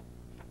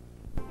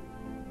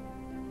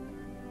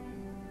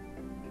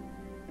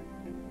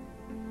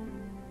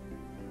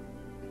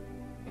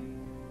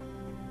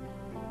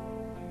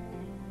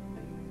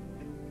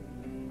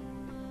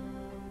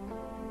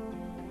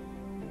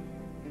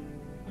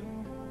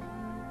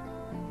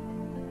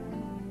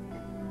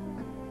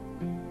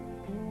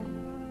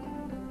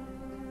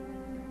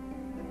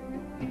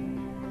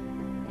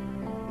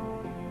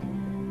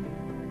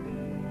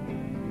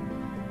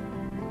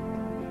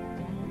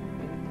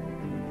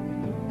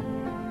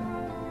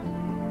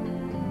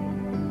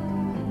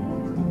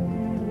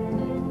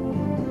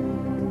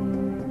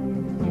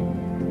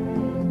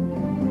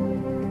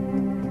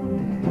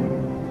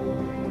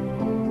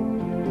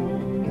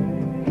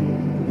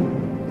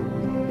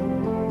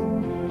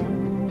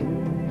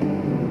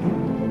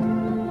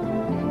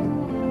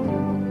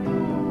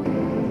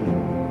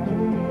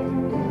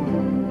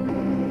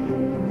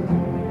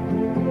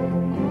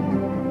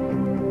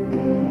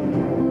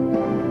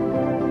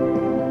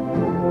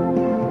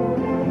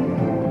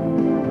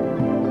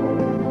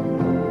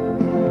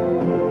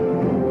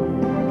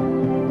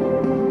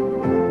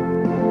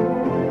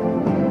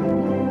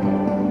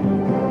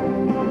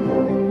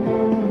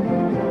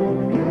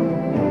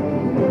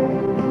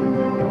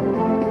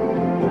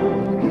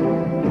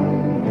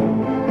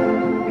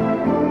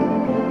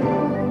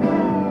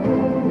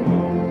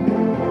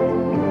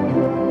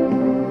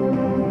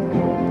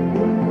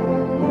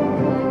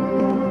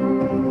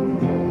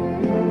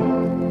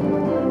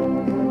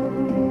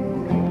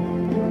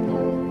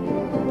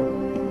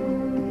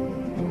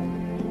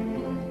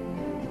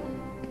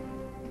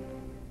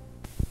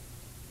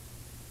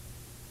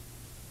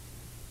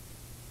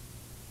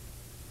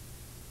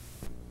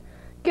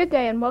 Good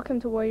day and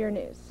welcome to Warrior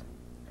News.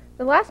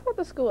 The last month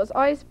of school is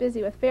always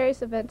busy with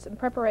various events in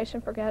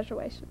preparation for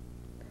graduation.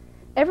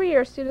 Every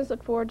year, students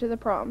look forward to the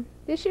prom.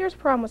 This year's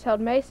prom was held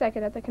May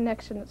 2nd at the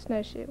Connection at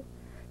Snowshoe.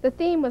 The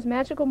theme was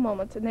Magical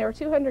Moments, and there were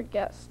 200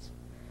 guests.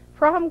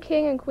 Prom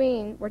king and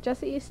queen were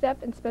Jesse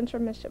Estep and Spencer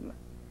Misham.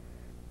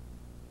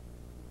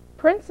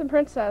 Prince and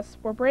princess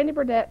were Brandy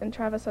Burdett and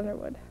Travis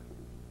Underwood.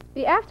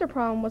 The after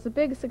prom was a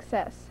big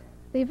success.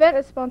 The event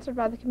is sponsored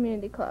by the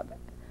community club.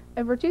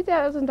 Over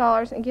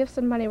 $2,000 in gifts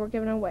and money were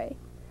given away.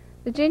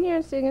 The junior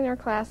and senior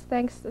class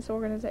thanks this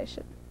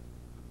organization.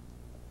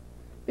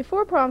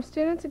 Before prom,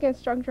 Students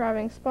Against Drunk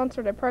Driving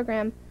sponsored a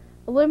program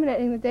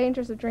illuminating the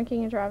dangers of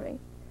drinking and driving.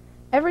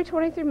 Every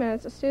 23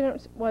 minutes, a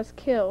student was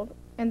killed,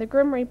 and the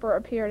Grim Reaper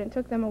appeared and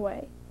took them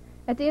away.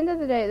 At the end of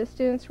the day, the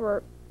students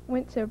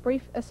went to a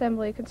brief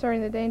assembly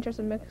concerning the dangers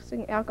of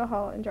mixing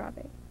alcohol and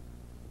driving.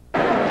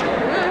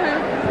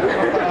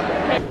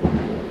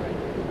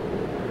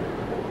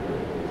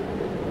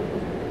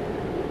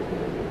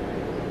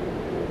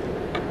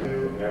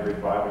 Every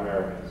 5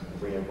 Americans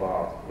will be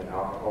involved in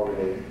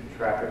alcohol-related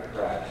traffic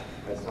crash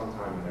at some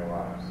time in their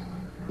lives.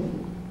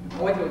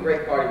 I went to a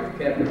great party with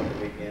Kevin over the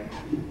weekend.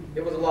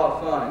 It was a lot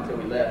of fun until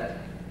we left.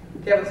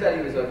 Kevin said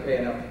he was okay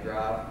enough to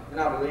drive, and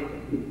I believed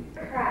him.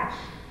 A crash,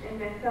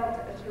 and I felt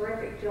a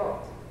terrific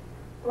jolt.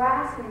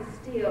 Glass and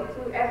steel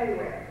flew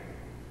everywhere.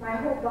 My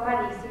whole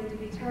body seemed to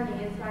be turning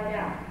inside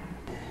out.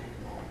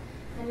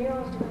 I knew I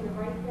was doing the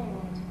right thing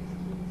when I took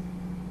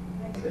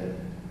his keys. I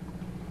said,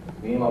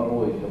 me and my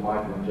boys,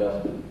 Michael and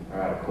Justin,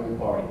 are at a cool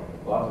party.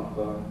 Lots of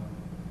fun,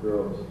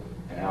 girls,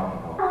 and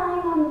alcohol. Lying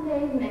on the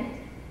pavement,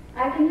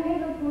 I can hear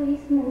the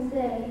policeman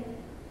say,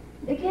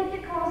 "The kid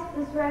that caused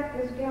this wreck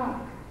was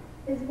drunk."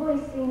 His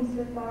voice seems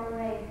so far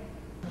away.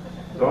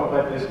 Don't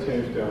let this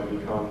tombstone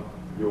become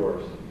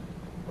yours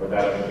or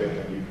that of the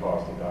victim you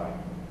caused to die.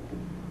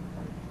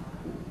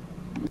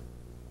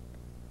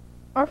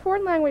 Our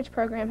foreign language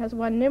program has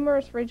won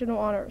numerous regional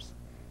honors,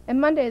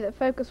 and Monday the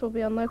focus will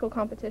be on local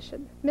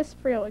competition. Ms.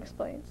 Friel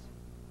explains.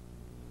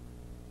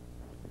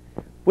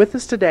 With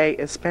us today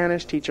is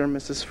Spanish teacher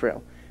Mrs.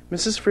 Friel.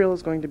 Mrs. Friel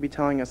is going to be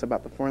telling us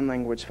about the Foreign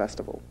Language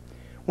Festival.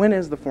 When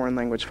is the Foreign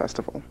Language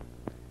Festival?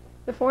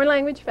 The Foreign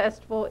Language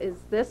Festival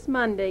is this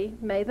Monday,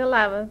 May the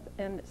 11th,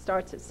 and it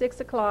starts at 6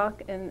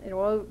 o'clock, and it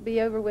will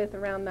be over with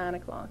around 9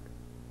 o'clock.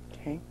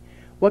 Okay.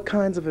 What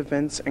kinds of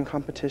events and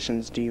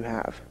competitions do you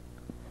have?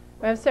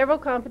 We have several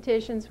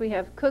competitions. We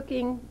have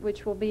cooking,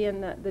 which will be in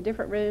the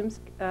different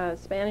rooms,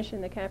 Spanish in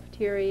the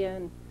cafeteria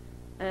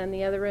and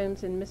the other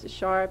rooms in Mrs.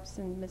 Sharp's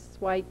and Mrs.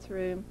 White's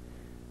room,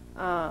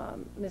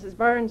 Mrs.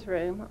 Burns'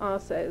 room,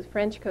 also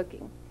French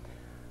cooking.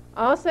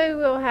 Also,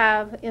 we'll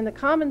have, in the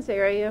Commons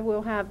area,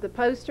 we'll have the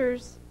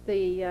posters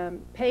the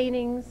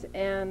paintings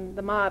and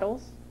the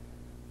models.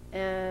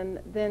 And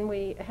then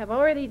we have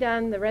already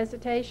done the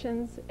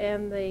recitations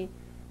and the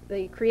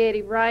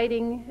creative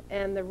writing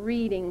and the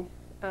reading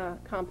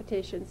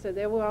competition, so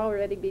they will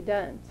already be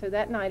done. So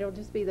that night will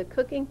just be the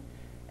cooking,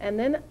 and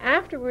then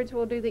afterwards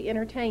we'll do the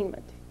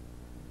entertainment.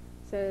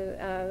 So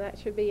that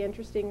should be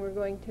interesting. We're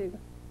going to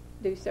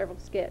do several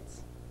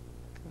skits.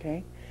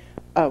 Okay.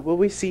 Will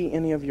we see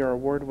any of your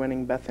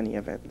award-winning Bethany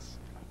events?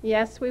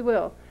 Yes, we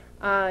will.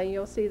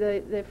 You'll see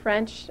the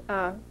French,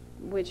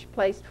 which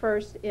placed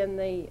first in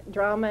the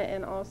drama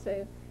and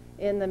also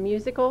in the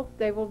musical.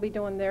 They will be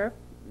doing their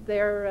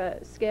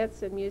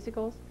skits and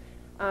musicals.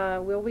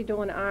 We'll be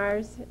doing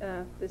ours,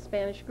 the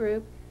Spanish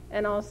group,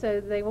 and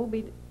also they will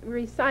be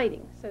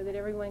reciting so that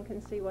everyone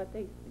can see what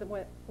they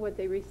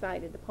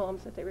recited, the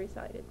poems that they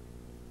recited.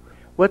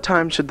 What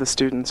time should the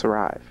students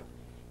arrive?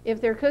 If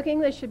they're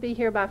cooking, they should be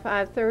here by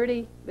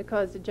 5:30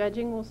 because the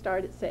judging will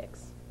start at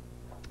 6.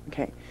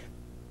 Okay.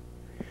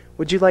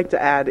 Would you like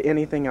to add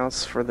anything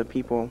else for the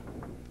people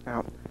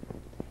out?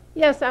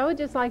 Yes, I would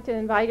just like to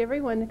invite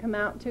everyone to come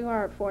out to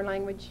our foreign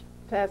language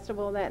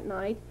festival that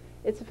night.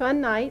 It's a fun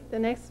night. The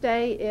next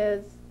day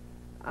is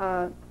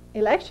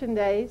election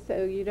day,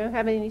 so you don't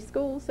have any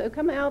school, so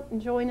come out and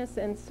join us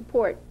and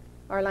support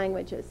our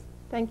languages.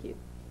 Thank you.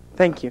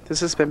 Thank you.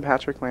 This has been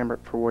Patrick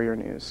Lambert for Warrior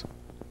News.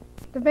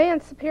 The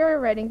band's superior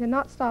rating did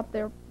not stop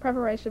their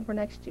preparation for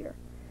next year.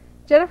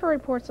 Jennifer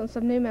reports on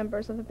some new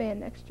members of the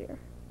band next year.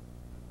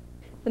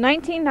 The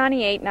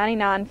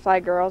 1998-99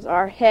 Flag Girls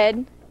are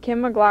Head, Kim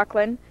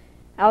McLaughlin,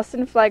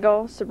 Allison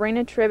Flegel,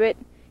 Sabrina Tribbett,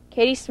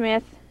 Katie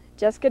Smith,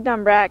 Jessica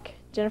Dumbrack,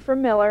 Jennifer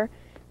Miller,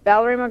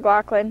 Valerie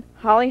McLaughlin,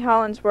 Holly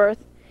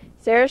Hollinsworth,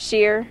 Sarah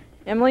Shear,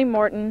 Emily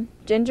Morton,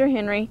 Ginger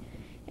Henry,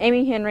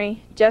 Amy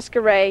Henry, Jessica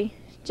Ray,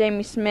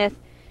 Jamie Smith,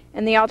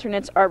 and the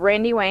alternates are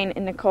Brandy Wayne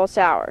and Nicole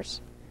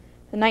Sowers.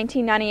 The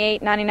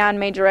 1998-99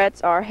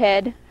 majorettes are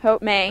Head,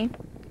 Hope May,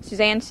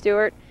 Suzanne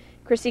Stewart,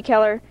 Chrissy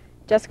Keller,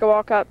 Jessica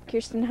Walkup,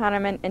 Kirsten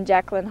Heineman, and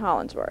Jacqueline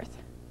Hollinsworth.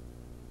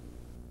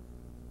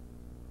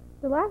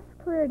 The last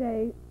career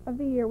day of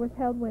the year was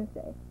held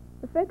Wednesday.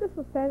 The focus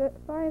was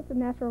science and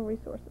natural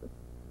resources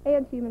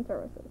and human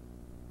services.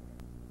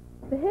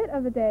 The hit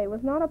of the day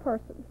was not a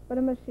person, but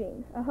a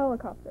machine, a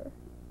helicopter.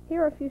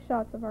 Here are a few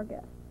shots of our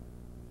guests.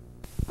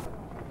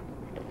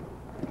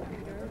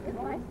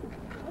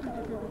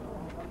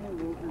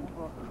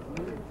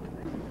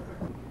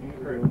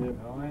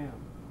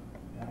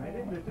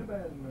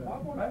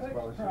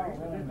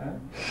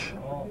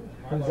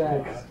 Who's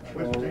that?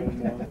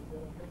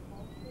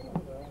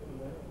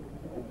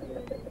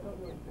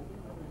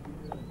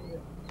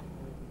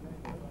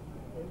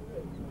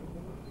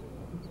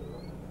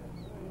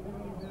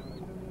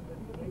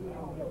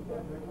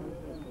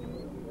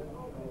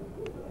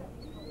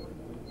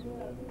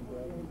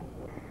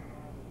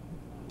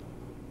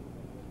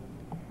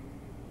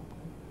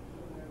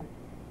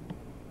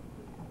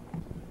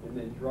 And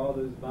then draw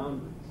those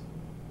boundaries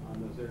on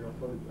those aerial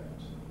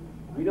photographs.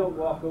 We don't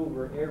walk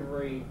over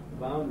every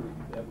boundary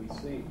that we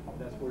see.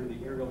 That's where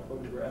the aerial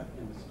photograph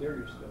and the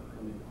stereoscope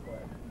come into play.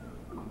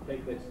 You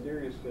take that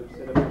stereoscope,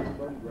 set up those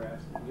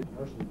photographs, and you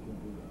personally can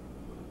do that.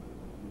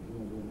 You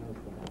want to do a nurse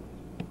behind it.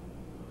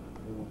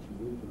 They want you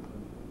moving,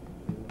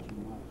 they want you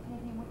not.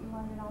 Taking what you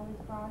learned in all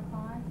these prior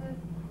sciences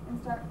and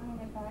start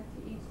bringing it back to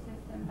each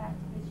system, back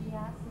to the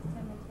GI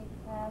system and take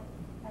it back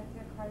to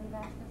your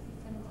cardiovascular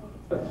system and take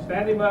it to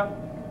Stand him up.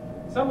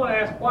 Someone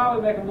asked why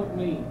we make them look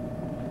mean.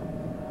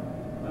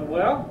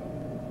 Well,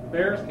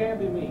 bears can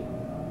be mean.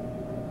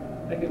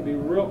 They can be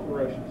real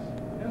ferocious.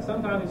 And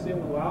sometimes you see them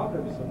in the wild,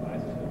 they're just so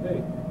nice as can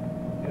be.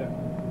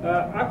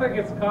 Yeah. I think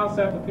it's a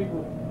concept that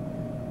people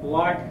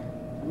like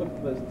to look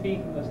at those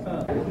teeth and those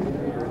tongues.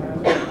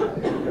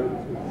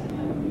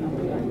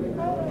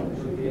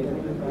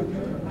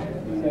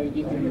 So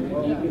you can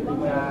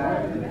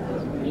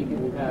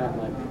retire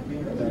like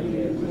 30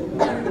 years.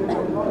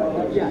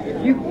 Yeah,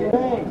 if you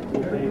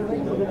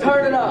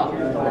turn it off.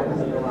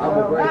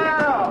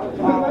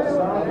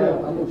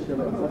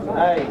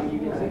 Hey,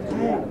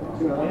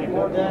 one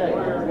more day.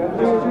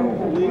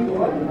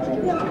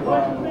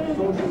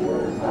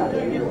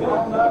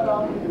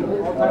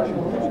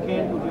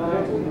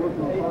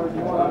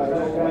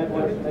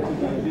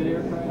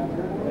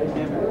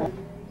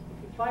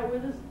 Fight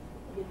with us,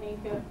 get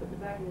handcuffed, put in the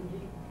back of the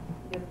Jeep,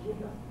 get a Jeep.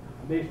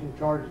 Additional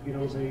charges get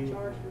over here.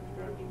 Charged for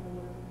drinking or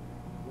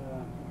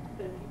whatever.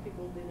 But a few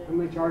people do that. How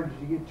many charges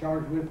you get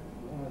charged with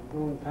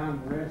during time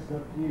of arrest?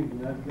 Up to you. You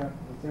know, if you got a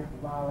simple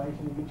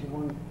violation, you get you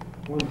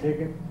one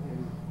ticket,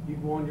 and you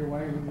go on your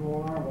way, and we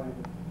go on our way.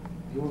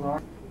 But you on our.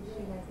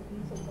 She has a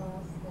diesel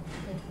bus that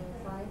takes her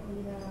site. We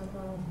have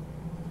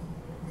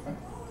 6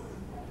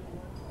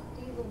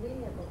 diesel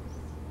vehicles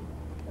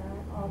that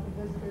all the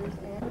visitors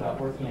and. About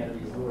working at a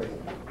resort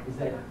is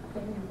that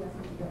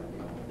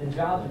the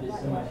jobs are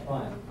just so much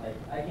fun. Like,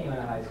 I came out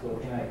of high school,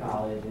 came out of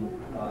college, and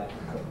thought,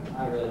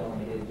 I really don't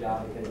want to get a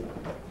job because it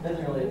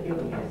doesn't really appeal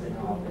to me to sit in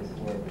an office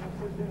for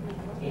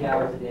 8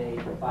 hours a day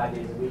for 5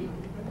 days a week.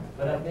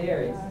 But up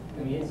there, it's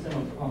so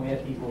much fun. We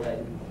have people that,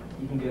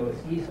 you can go with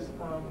skis.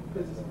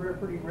 Because it's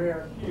pretty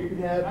rare. You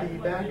can have the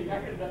back.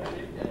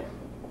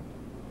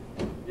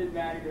 Didn't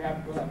matter, you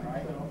have to go that,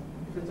 right? So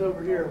if it's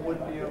over here, it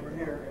wouldn't be over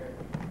here.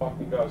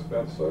 Talking to us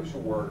about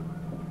social work.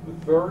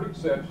 The third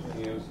exception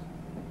is,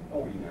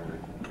 oh, you know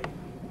Richard.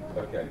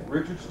 Okay,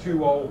 Richard's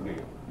too old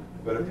now.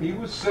 But if he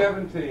was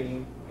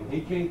 17 and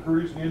he came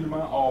cruising into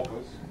my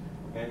office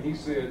and he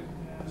said,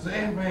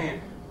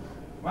 Sandman,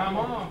 my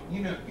mom,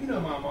 you know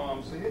my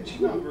mom said,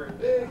 she's not very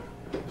big.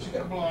 She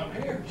got blonde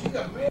hair. She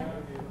got me.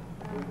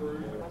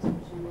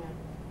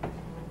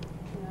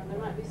 There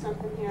might be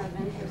something here of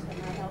interest that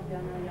might help you.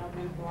 I know y'all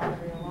been to the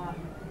library a lot.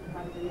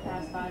 Probably didn't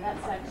pass by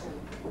that section.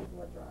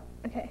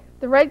 Okay,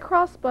 the Red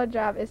Cross blood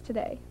drive is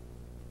today.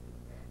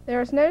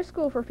 There is no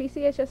school for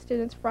PCHS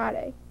students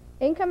Friday.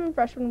 Incoming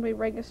freshmen will be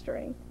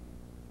registering.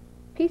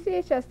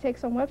 PCHS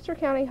takes on Webster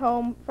County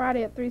home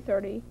Friday at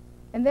 3:30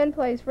 and then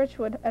plays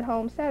Richwood at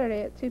home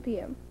Saturday at 2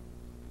 p.m.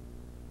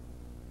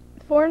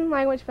 The Foreign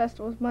Language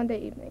Festival is Monday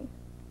evening.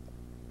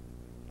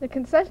 The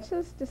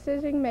Consensus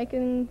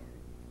Decision-Making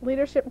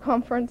Leadership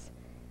Conference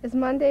is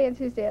Monday and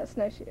Tuesday at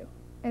Snowshoe,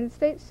 and the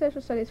State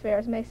Social Studies Fair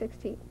is May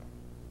 16th.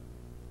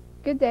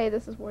 Good day,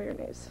 this is Warrior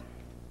News.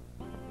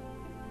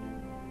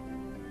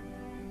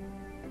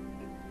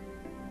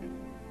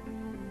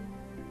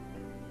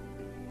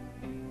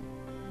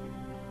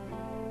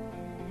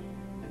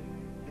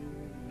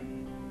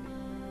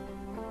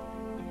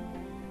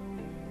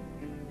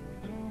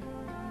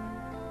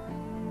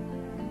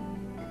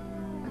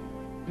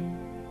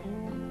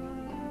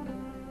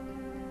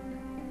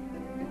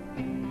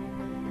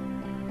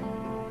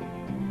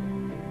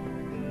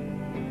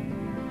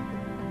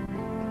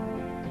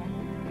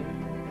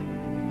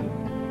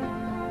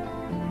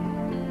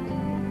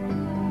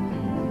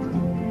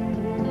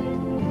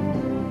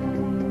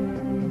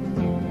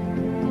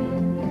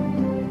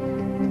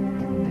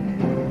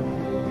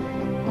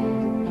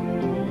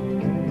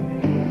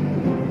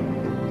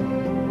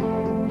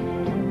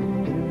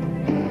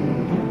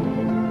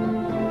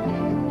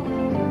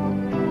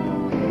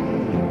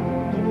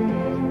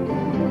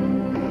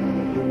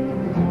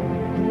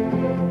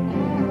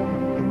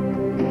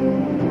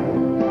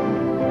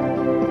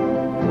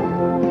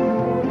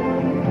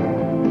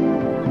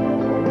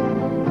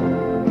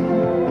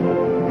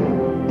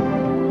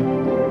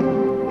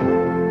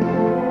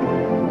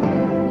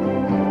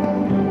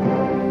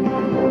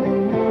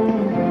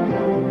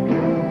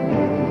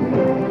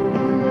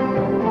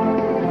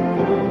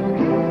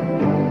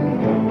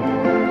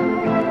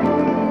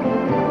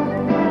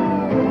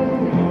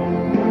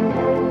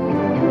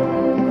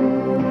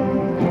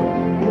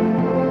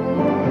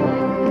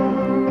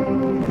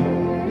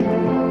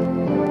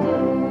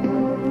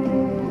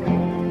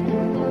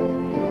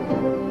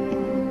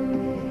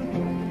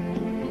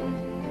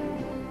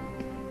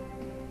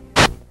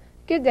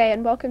 Good day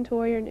and welcome to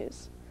Warrior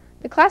News.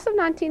 The class of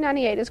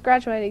 1998 is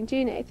graduating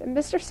June 8th, and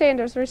Mr.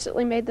 Sanders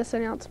recently made this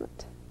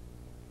announcement.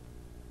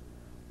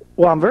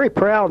 Well, I'm very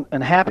proud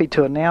and happy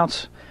to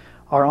announce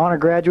our honor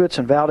graduates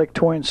and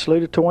valedictorian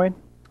salutatorian.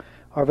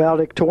 Our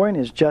valedictorian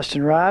is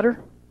Justin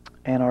Ryder,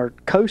 and our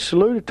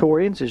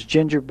co-salutatorians is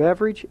Ginger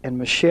Beveridge and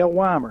Michelle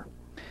Weimer.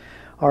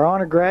 Our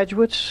honor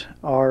graduates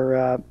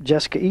are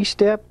Jessica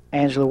Eastep,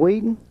 Angela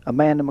Wheaton,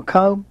 Amanda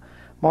McComb,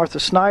 Martha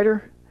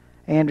Snyder,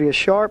 Andrea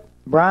Sharp,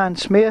 Brian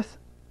Smith,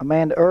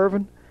 Amanda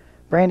Irvin,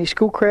 Brandy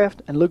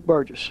Schoolcraft, and Luke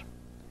Burgess.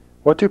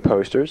 What do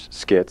posters,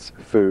 skits,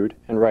 food,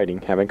 and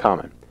writing have in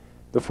common?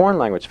 The Foreign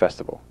Language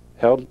Festival,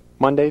 held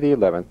Monday the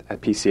 11th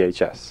at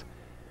PCHS.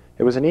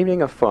 It was an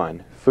evening of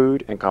fun,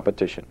 food, and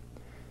competition.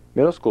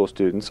 Middle school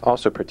students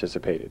also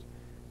participated.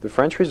 The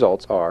French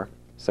results are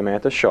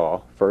Samantha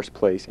Shaw, first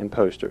place in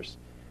posters,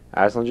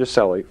 Aslan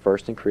Giuselli,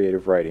 first in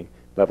creative writing,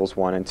 levels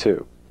 1 and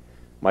 2,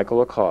 Michael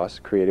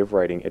Lacoste, creative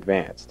writing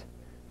advanced,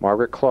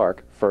 Margaret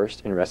Clark,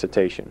 first in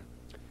recitation,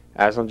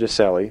 Aslan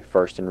Giuselli,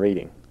 first in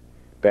reading,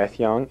 Beth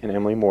Young and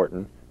Emily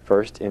Morton,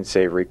 first in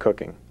savory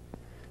cooking,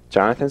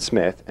 Jonathan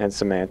Smith and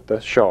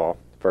Samantha Shaw,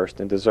 first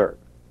in dessert.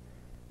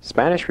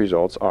 Spanish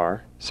results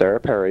are Sarah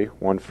Perry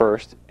won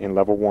first in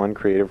level 1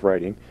 creative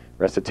writing,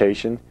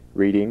 recitation,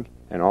 reading,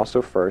 and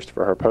also first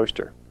for her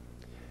poster.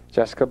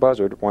 Jessica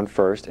Buzzard won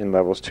first in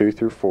levels 2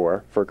 through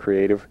 4 for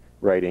creative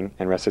writing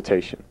and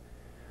recitation.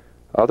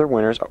 Other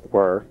winners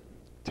were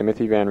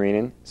Timothy Van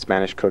Reenen,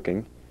 Spanish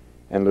cooking,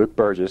 and Luke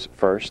Burgess,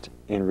 first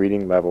in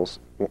reading levels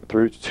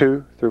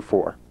 2 through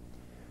 4.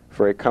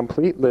 For a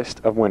complete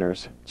list of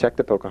winners, check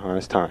the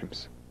Pocahontas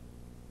Times.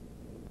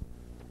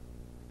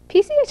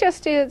 PCHS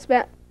students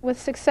met with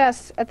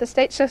success at the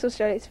State Social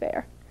Studies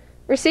Fair.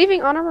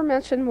 Receiving honorable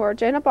mention were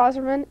Jonah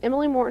Boserman,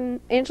 Emily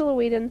Morton, Angela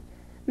Whedon,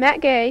 Matt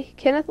Gay,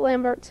 Kenneth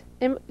Lambert,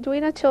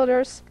 Edwina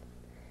Childers,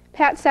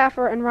 Pat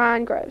Saffer, and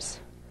Ryan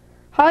Groves.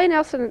 Holly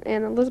Nelson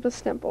and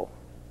Elizabeth Stemple.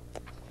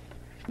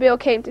 Bill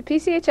came to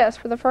PCHS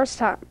for the first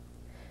time.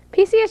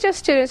 PCHS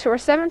students who were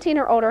 17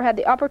 or older had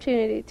the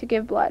opportunity to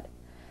give blood.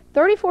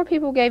 34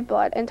 people gave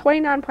blood, and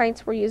 29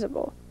 pints were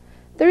usable.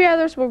 3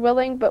 others were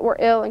willing but were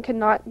ill and could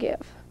not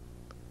give.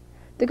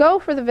 The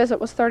goal for the visit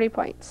was 30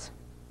 pints.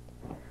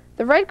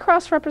 The Red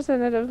Cross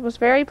representative was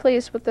very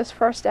pleased with this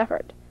first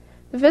effort.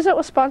 The visit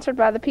was sponsored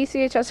by the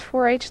PCHS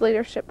 4-H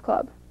Leadership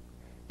Club,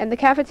 and the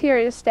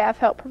cafeteria staff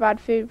helped provide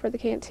food for the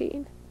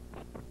canteen.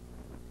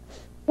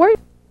 The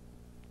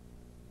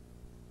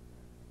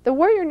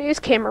Warrior News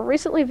camera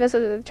recently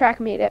visited the track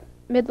meet at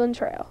Midland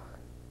Trail.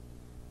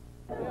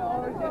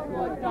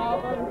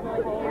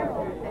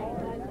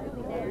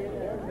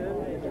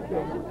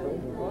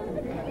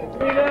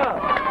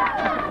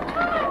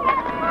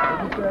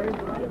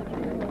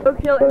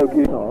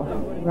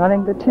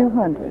 Running the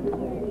 200. Come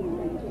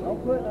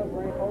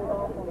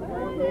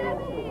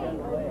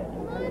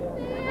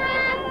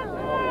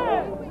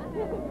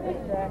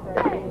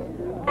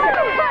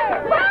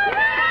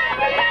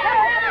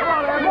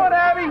on,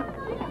 Abby!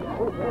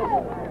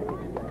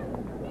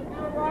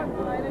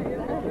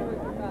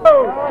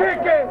 Oh, kick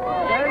it!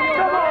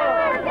 Come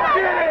on!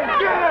 Get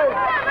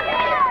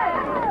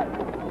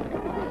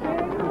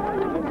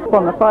it!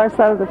 On the far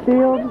side of the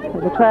field,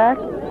 of the track,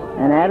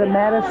 and Adam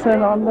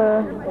Madison on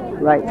the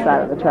right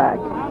side of the track.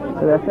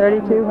 So they're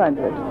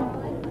 3,200.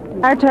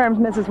 Our terms,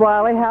 Mrs.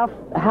 Wiley, how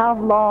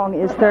long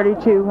is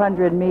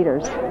 3,200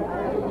 meters?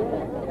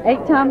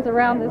 8 times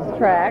around this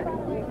track,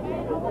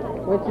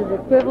 which is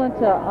equivalent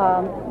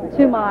to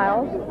 2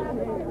 miles.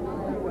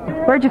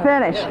 Where'd you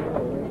finish?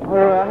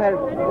 I had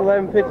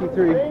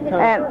 11:53.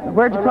 And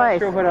where'd you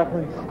place? I'm not sure what I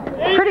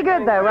placed. Pretty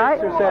good though, right?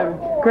 6 or 7.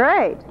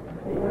 Great.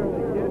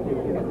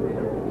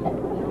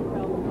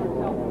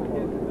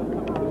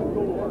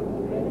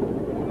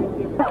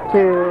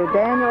 To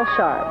Daniel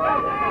Sharp.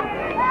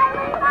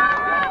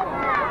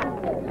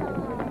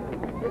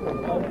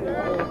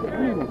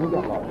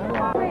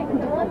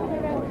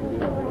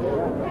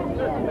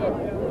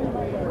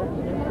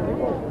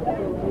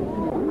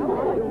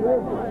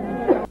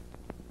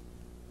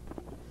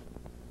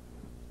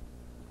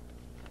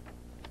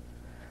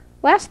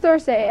 Last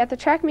Thursday at the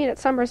track meet at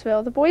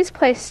Summersville, the boys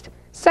placed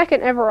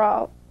second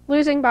overall,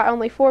 losing by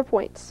only 4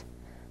 points.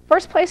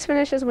 First place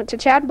finishes went to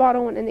Chad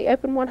Baldwin in the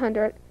Open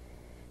 100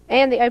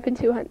 and the Open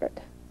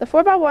 200. The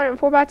 4x1 and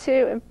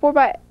 4x2 and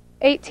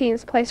 4x8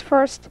 teams placed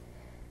first,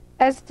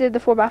 as did the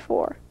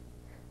 4x4.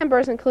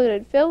 Members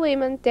included Phil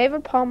Lehman,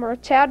 David Palmer,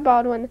 Chad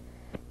Baldwin,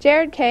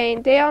 Jared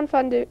Kane, Deion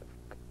Fundu,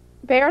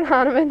 Baron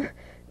Hahnemann,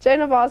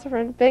 Jonah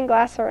Bosford, Ben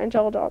Glasser, and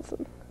Joel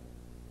Johnson.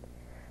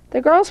 The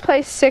girls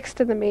placed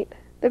sixth in the meet.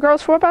 The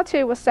girls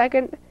 4x2 was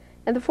second,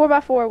 and the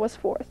 4x4 was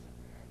fourth.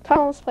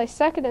 Thomas placed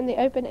second in the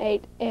Open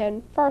 8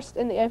 and first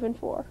in the Open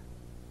 4.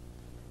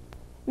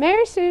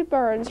 Mary Sue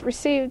Burns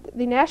received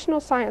the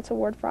National Science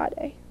Award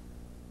Friday.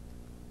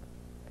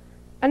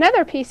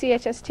 Another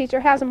PCHS teacher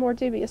has a more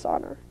dubious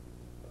honor.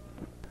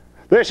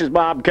 This is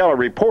Bob Keller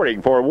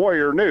reporting for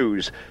Warrior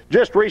News.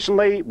 Just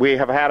recently, we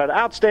have had an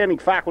outstanding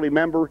faculty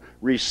member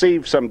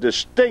receive some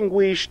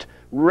distinguished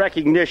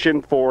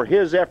recognition for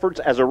his efforts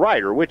as a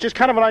writer, which is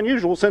kind of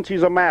unusual since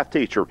he's a math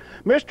teacher.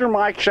 Mr.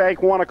 Mike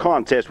Shank won a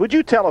contest. Would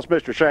you tell us,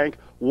 Mr. Shank,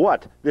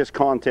 what this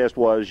contest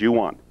was you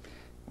won?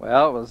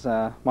 Well, it was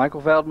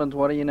Michael Feldman's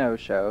What Do You Know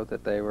show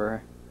that they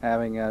were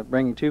having,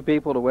 bringing 2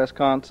 people to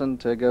Wisconsin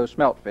to go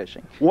smelt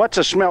fishing. What's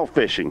a smelt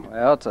fishing?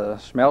 Well,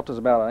 smelt is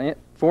about a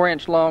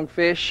 4-inch long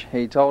fish.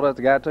 He told us,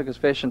 the guy took his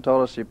fish and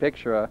told us to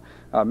picture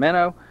a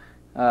minnow,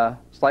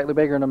 slightly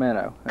bigger than a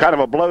minnow. Kind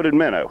of a bloated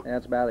minnow.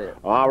 That's about it.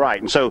 All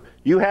right, and so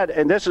you had,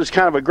 and this is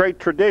kind of a great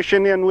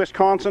tradition in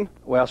Wisconsin?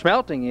 Well,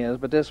 smelting is,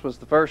 but this was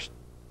the first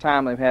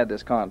time they've had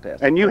this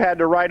contest. And you had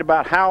to write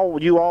about how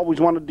you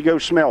always wanted to go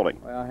smelting.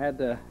 Well, I had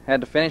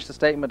to finish the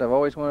statement. I've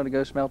always wanted to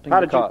go smelting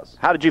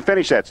How did you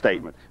finish that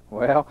statement?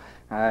 Well,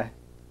 I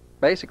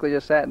basically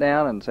just sat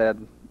down and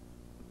said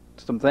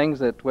some things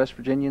that West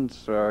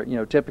Virginians are,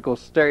 typical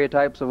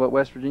stereotypes of what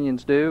West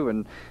Virginians do,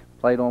 and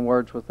played on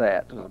words with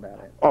that. That's about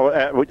it.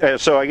 Oh,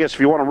 so I guess if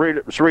you want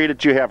to read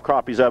it, you have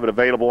copies of it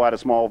available at a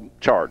small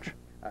charge.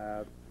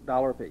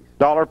 $1 a piece.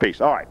 $1 a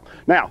piece. All right.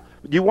 Now,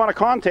 you won a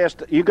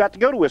contest. You got to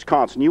go to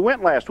Wisconsin. You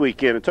went last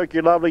weekend and took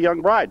your lovely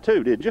young bride,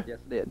 too, didn't you? Yes,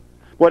 I did.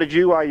 What did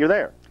you while you're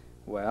there?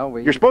 Well,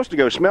 You're supposed to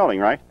go smelting,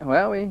 right?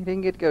 Well, we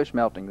didn't get to go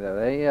smelting, though.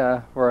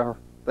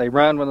 They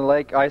run when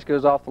the ice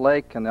goes off the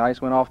lake, and the ice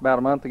went off about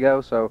a month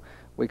ago, so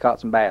we caught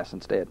some bass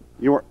instead.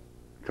 You were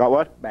caught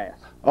what? Bass.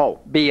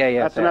 Oh.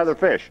 B-A-S-S. That's another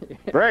fish.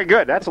 Very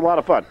good. That's a lot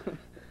of fun.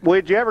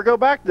 Would you ever go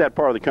back to that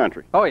part of the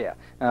country? Oh, yeah.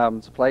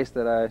 It's a place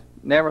that I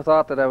never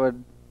thought that I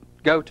would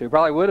go to.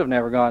 Probably would have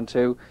never gone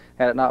to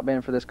had it not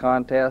been for this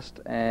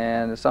contest.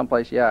 And it's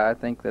someplace, I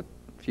think that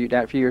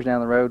a few years down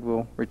the road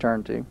we'll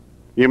return to.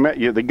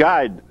 The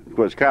guide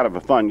was kind of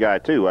a fun guy,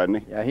 too,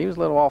 wasn't he? Yeah, he was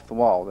a little off the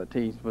wall. That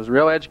he was a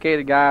real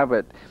educated guy,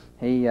 but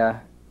he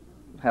had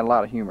a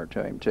lot of humor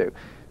to him, too.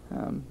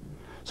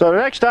 So the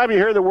next time you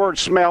hear the word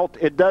smelt,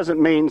 it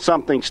doesn't mean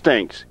something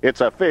stinks.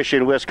 It's a fish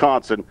in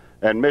Wisconsin,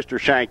 and Mr.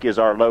 Shank is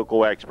our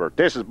local expert.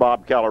 This is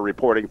Bob Keller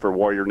reporting for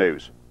Warrior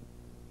News.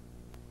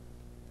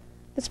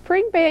 The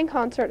spring band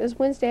concert is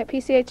Wednesday at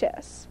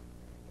PCHS.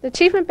 The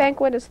achievement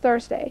banquet is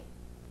Thursday.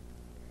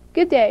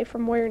 Good day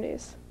from Warrior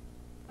News.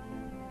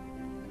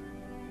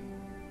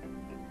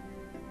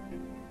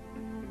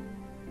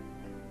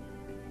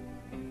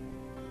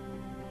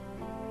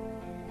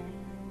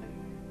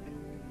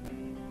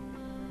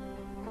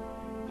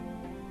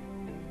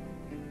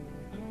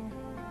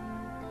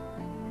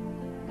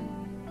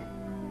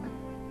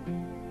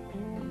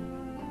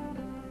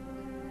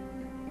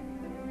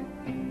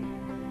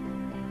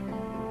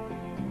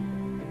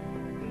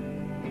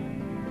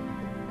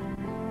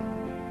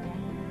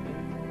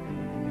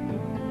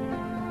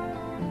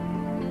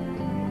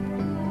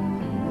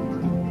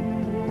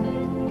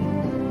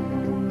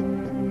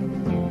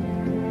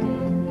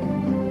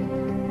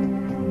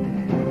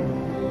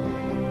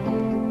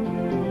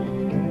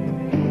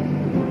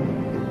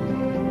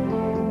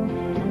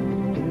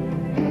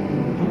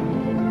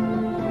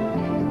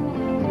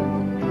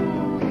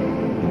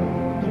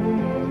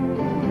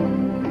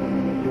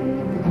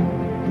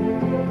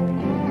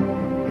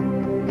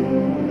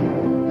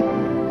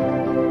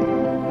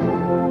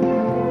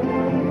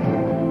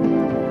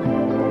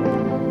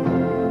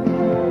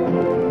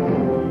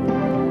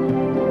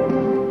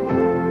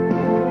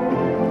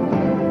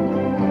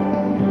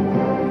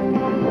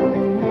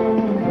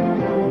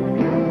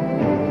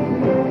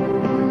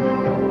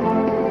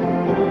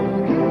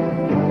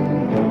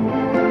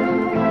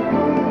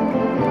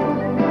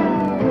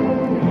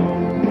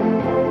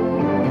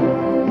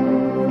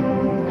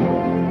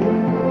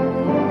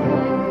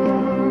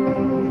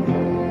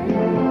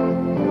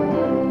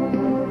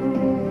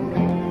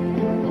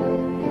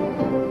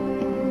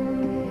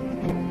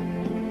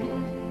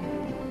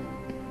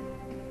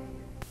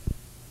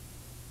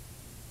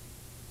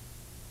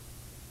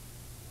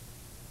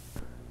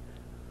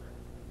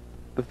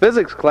 The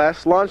physics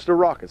class launched the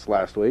rockets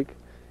last week.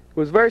 It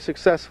was very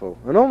successful,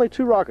 and only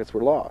 2 rockets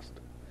were lost.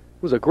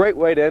 It was a great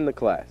way to end the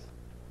class.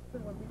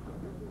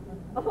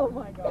 Oh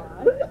my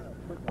God.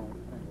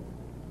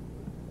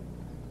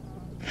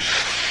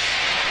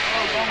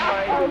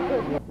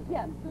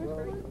 Yes.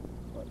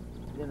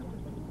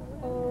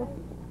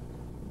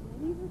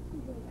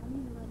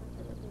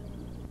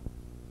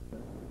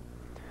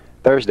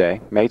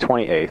 Thursday, May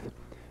 28th,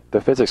 the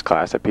physics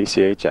class at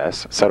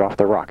PCHS set off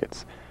the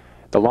rockets.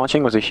 The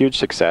launching was a huge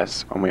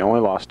success, and we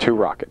only lost 2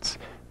 rockets,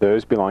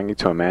 those belonging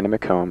to Amanda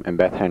McComb and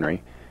Beth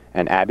Henry,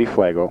 and Abby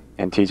Flegel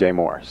and TJ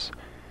Morris.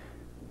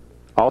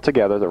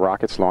 Altogether, the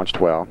rockets launched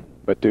well,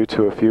 but due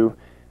to a few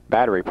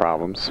battery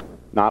problems,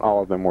 not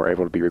all of them were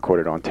able to be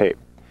recorded on tape,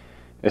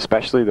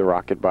 especially the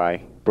rocket by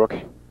Brooke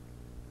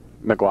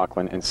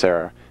McLaughlin and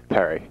Sarah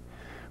Perry,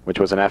 which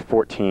was an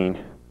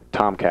F-14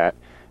 Tomcat,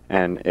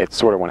 and it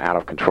sort of went out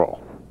of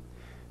control.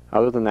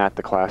 Other than that,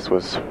 the class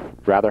was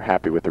rather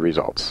happy with the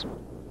results.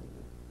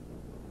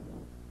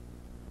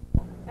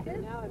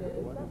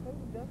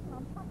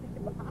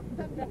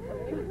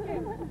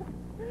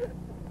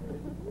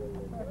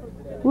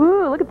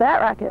 Woo, look at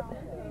that rocket.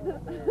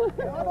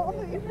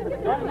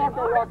 Don't knock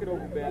our rocket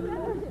over, Ben.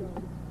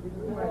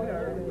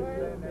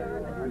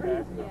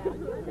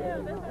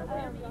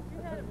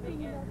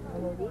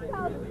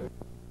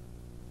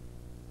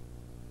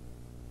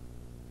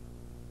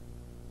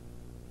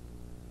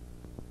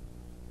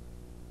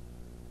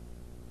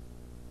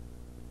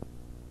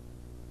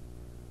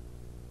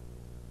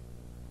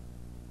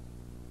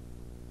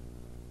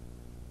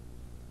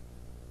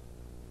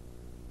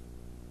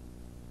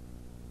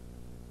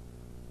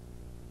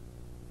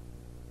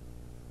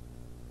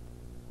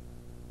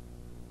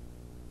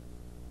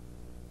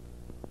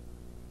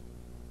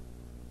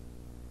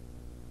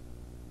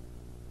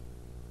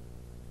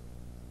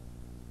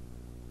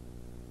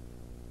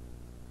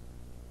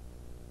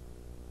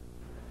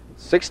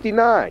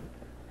 '69.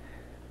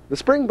 The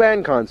spring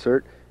band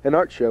concert and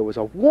art show was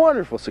a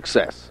wonderful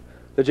success.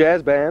 The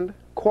jazz band,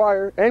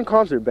 choir, and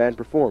concert band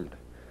performed.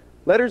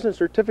 Letters and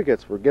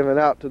certificates were given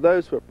out to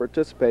those who have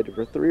participated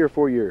for 3 or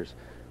 4 years,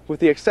 with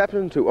the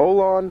exception to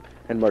Olan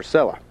and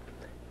Marcella.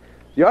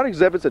 The art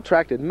exhibits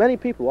attracted many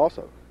people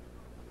also.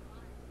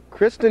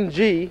 Kristen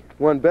G.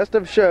 won Best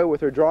of Show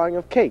with her drawing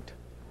of Kate.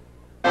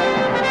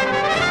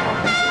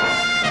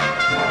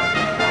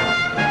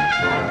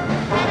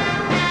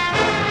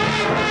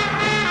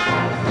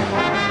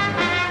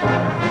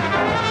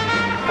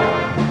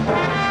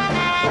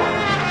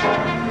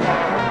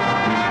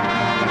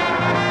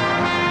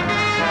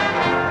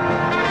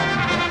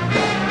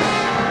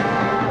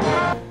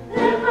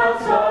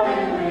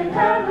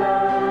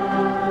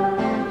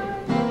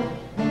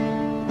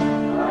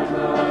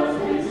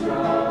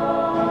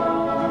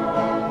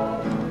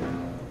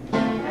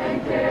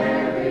 And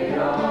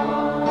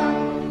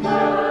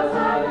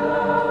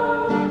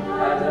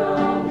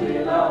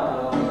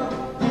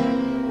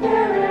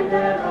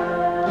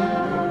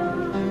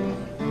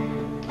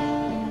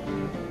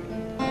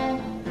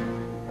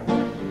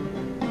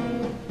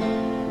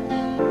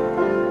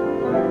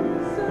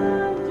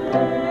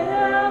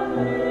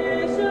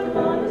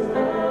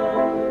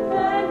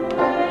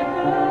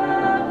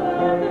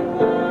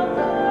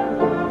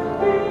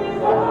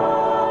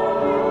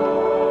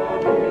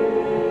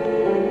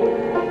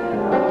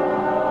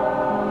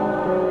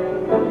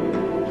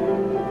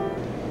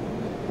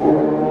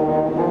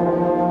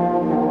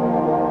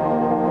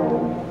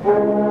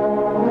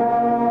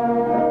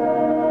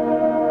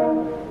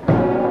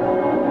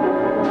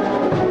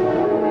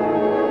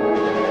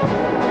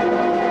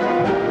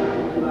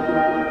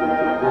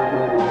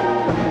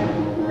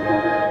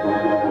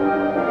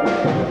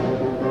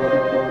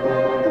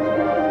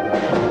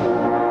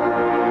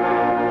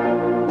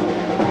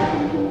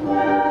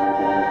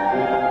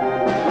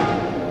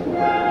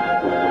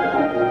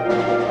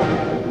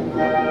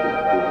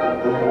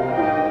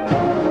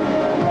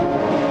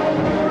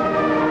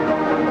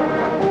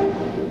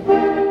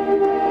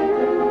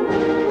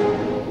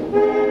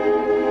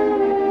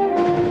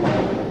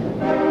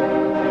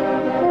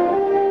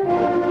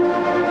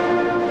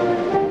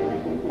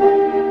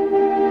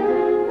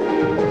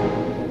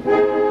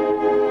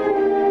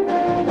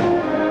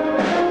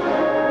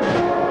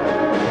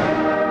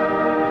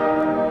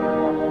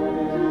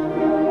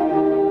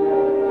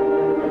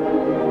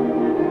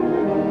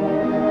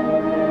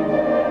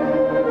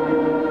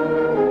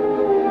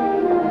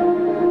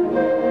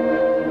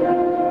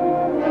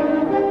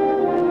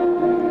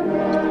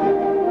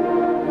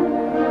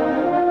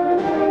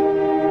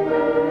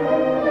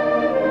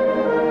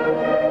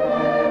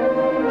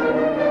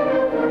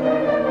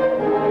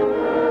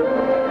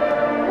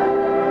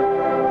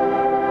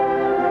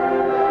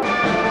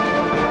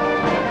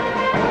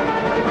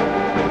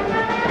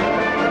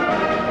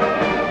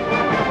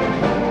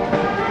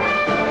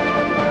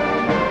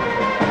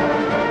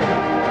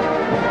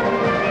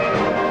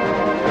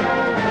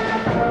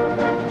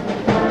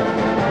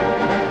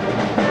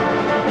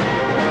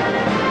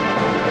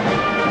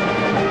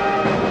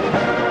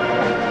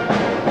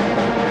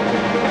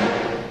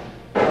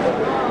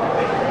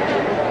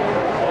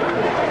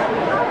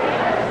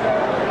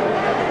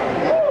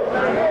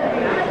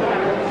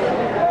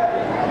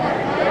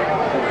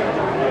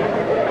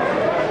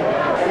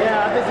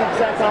the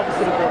exact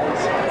opposite of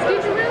Blaze.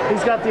 Did you really?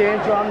 He's got the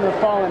angel. I'm the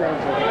fallen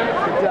angel,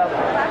 the devil.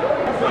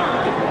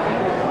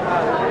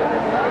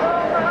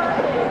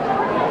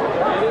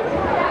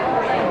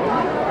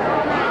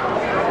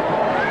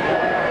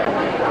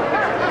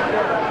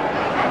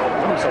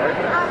 I'm sorry.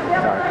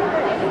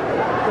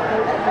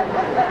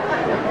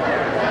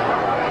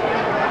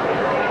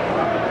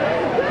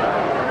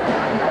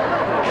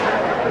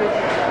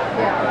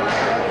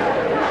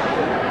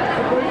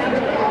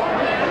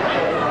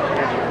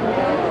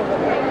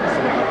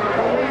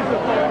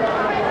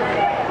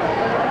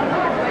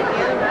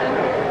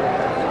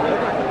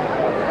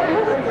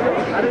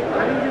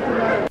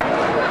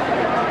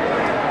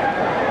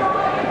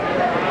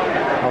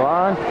 Hold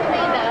on.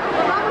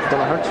 It's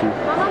gonna hurt you.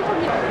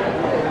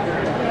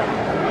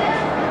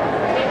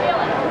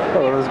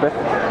 Hello, Elizabeth.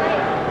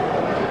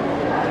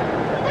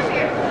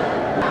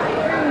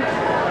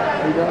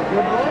 You doing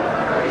good, boy?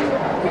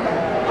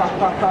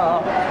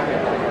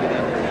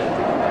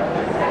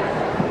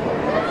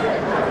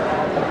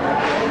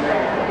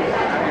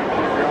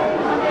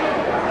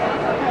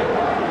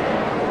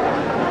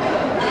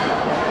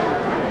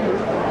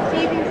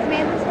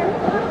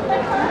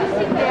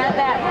 Yeah,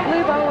 that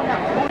blue bowl and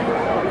that.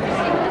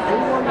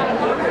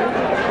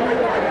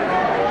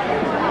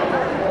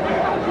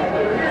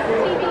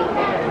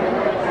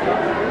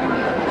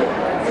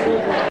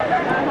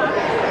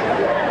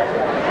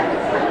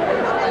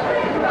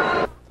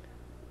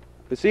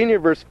 The senior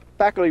versus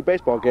faculty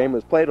baseball game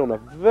was played on a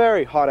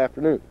very hot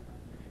afternoon.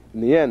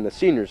 In the end, the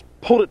seniors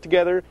pulled it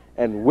together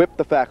and whipped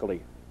the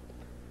faculty.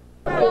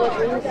 Good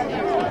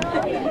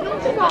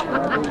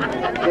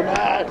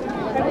night.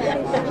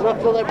 You want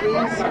to feel that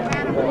breeze?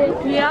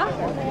 Yeah.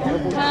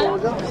 Sit down.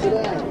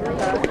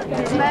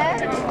 It's a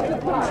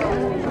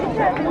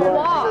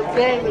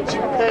game that you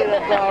pay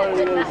that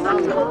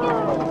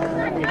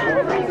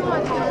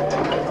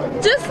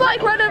 $1. Just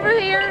like right over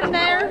here and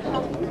there.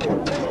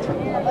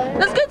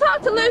 Let's go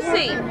talk to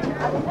Lucy.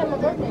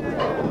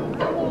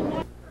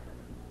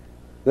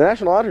 The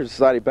National Honor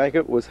Society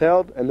banquet was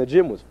held and the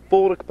gym was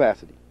full to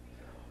capacity.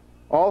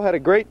 All had a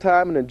great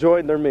time and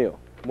enjoyed their meal.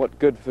 What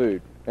good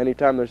food.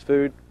 Anytime there's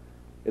food,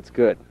 it's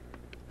good.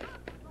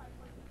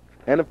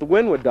 And if the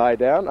wind would die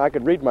down, I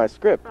could read my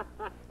script.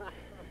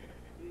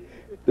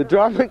 The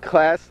drama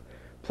class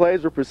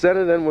plays were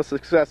presented and was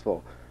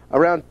successful.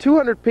 Around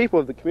 200 people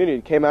of the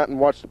community came out and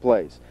watched the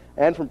plays.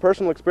 And from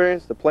personal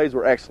experience, the plays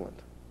were excellent.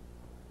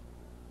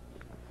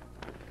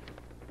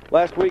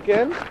 Last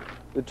weekend,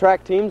 the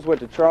track teams went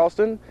to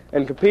Charleston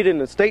and competed in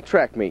the state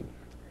track meet.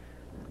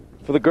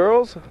 For the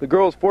girls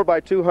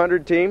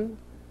 4x200 team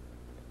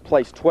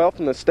placed 12th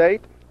in the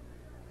state,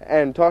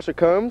 and Tasha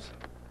Combs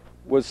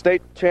was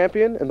state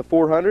champion in the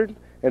 400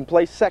 and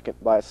placed second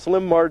by a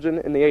slim margin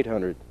in the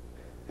 800.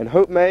 And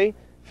Hope May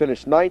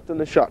finished 9th in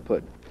the shot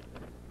put.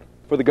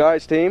 For the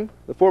guys team,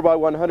 the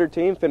 4x100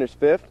 team finished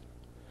 5th.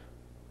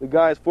 The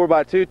guys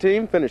 4x2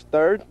 team finished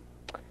 3rd.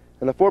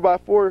 And the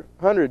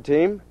 4x400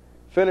 team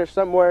finished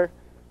somewhere,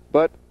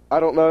 but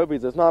I don't know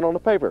because it's not on the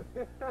paper.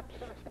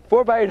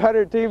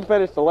 4x800 team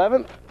finished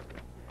 11th.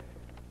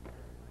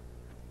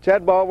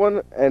 Chad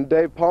Baldwin and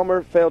Dave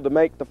Palmer failed to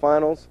make the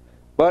finals,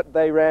 but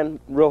they ran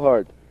real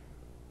hard.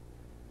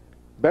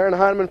 Baron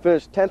Heineman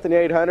finished 10th in the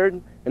 800,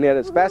 and he had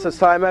his fastest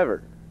time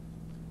ever.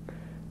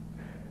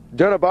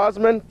 Jonah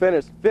Bosman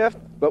finished 5th,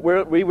 but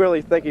we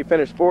really think he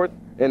finished 4th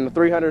in the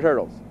 300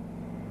 hurdles.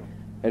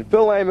 And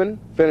Phil Lehman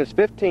finished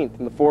 15th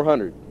in the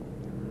 400.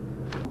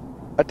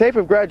 A tape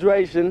of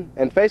graduation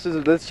and faces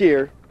of this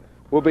year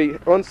will be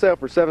on sale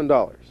for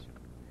 $7.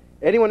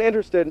 Anyone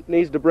interested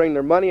needs to bring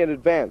their money in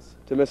advance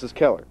to Mrs.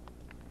 Keller.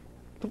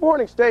 The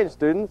foreign exchange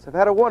students have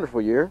had a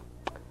wonderful year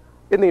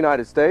in the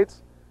United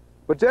States,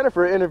 but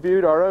Jennifer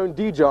interviewed our own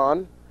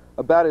Dijon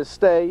about his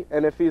stay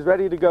and if he's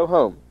ready to go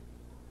home.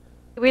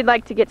 We'd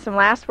like to get some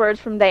last words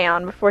from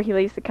Dayon before he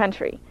leaves the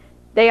country.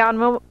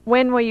 Dayon,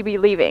 when will you be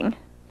leaving?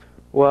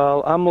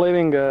 Well, I'm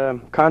leaving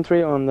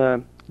country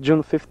on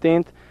June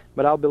 15th,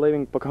 but I'll be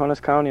leaving Pocahontas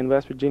County in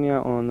West Virginia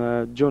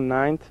on June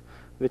 9th,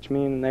 which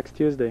means next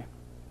Tuesday.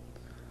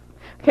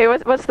 Okay,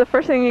 what's the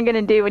first thing you're going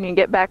to do when you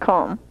get back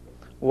home?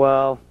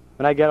 Well,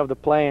 when I get off the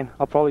plane,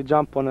 I'll probably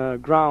jump on the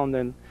ground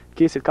and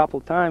kiss it a couple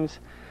times,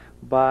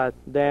 but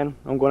then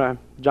I'm going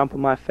to jump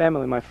on my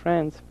family, my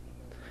friends,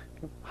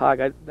 hug.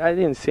 I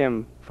didn't see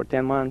them for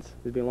 10 months.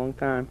 It's been a long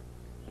time.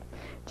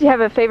 Do you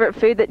have a favorite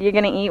food that you're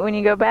going to eat when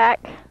you go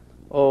back?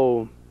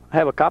 Oh, I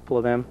have a couple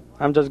of them.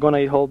 I'm just going to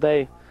eat whole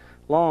day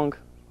long.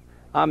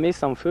 I miss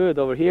some food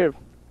over here.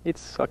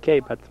 It's okay,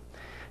 but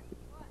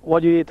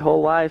what you eat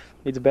whole life,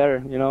 it's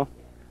better, you know.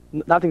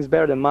 Nothing's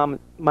better than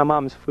my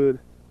mom's food.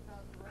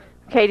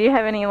 Okay, do you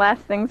have any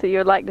last things that you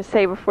would like to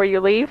say before you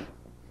leave?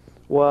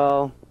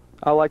 Well,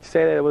 I'd like to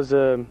say that it was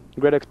a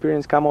great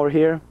experience come over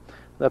here.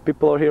 The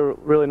people are here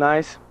really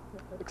nice.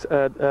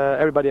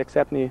 Everybody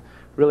accept me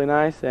really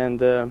nice,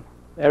 and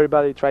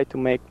everybody tried to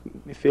make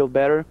me feel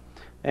better.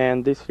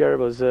 And this year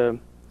was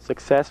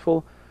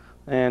successful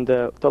and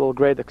a total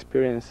great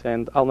experience,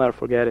 and I'll never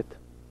forget it.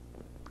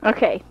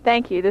 Okay,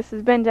 thank you. This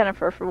has been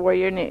Jennifer for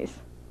Warrior News.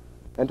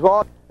 And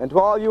to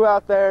all you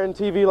out there in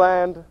TV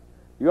land,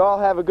 you all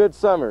have a good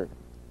summer.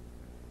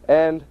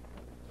 And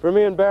for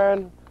me and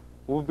Barron,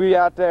 we'll be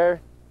out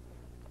there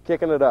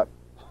kicking it up.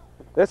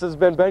 This has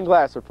been Ben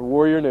Glasser for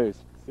Warrior News.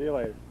 See you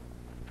later.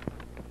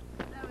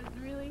 That was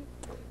really,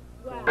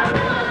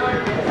 wow.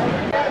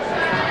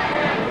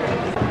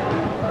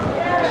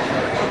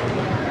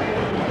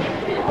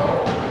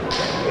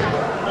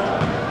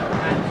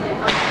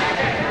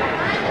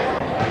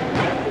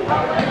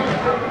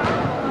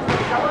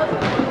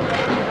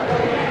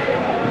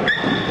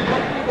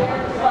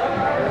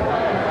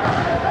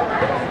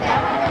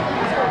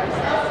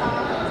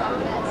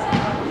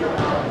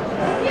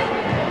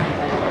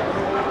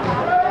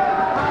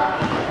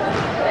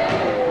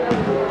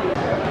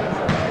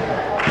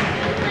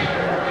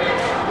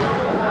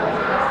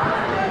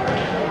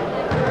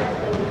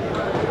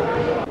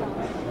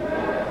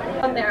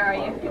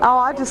 Oh,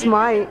 I just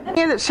might.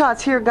 Candidate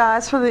shots here,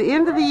 guys, for the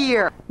end of the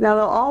year. Now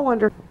they'll all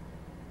wonder,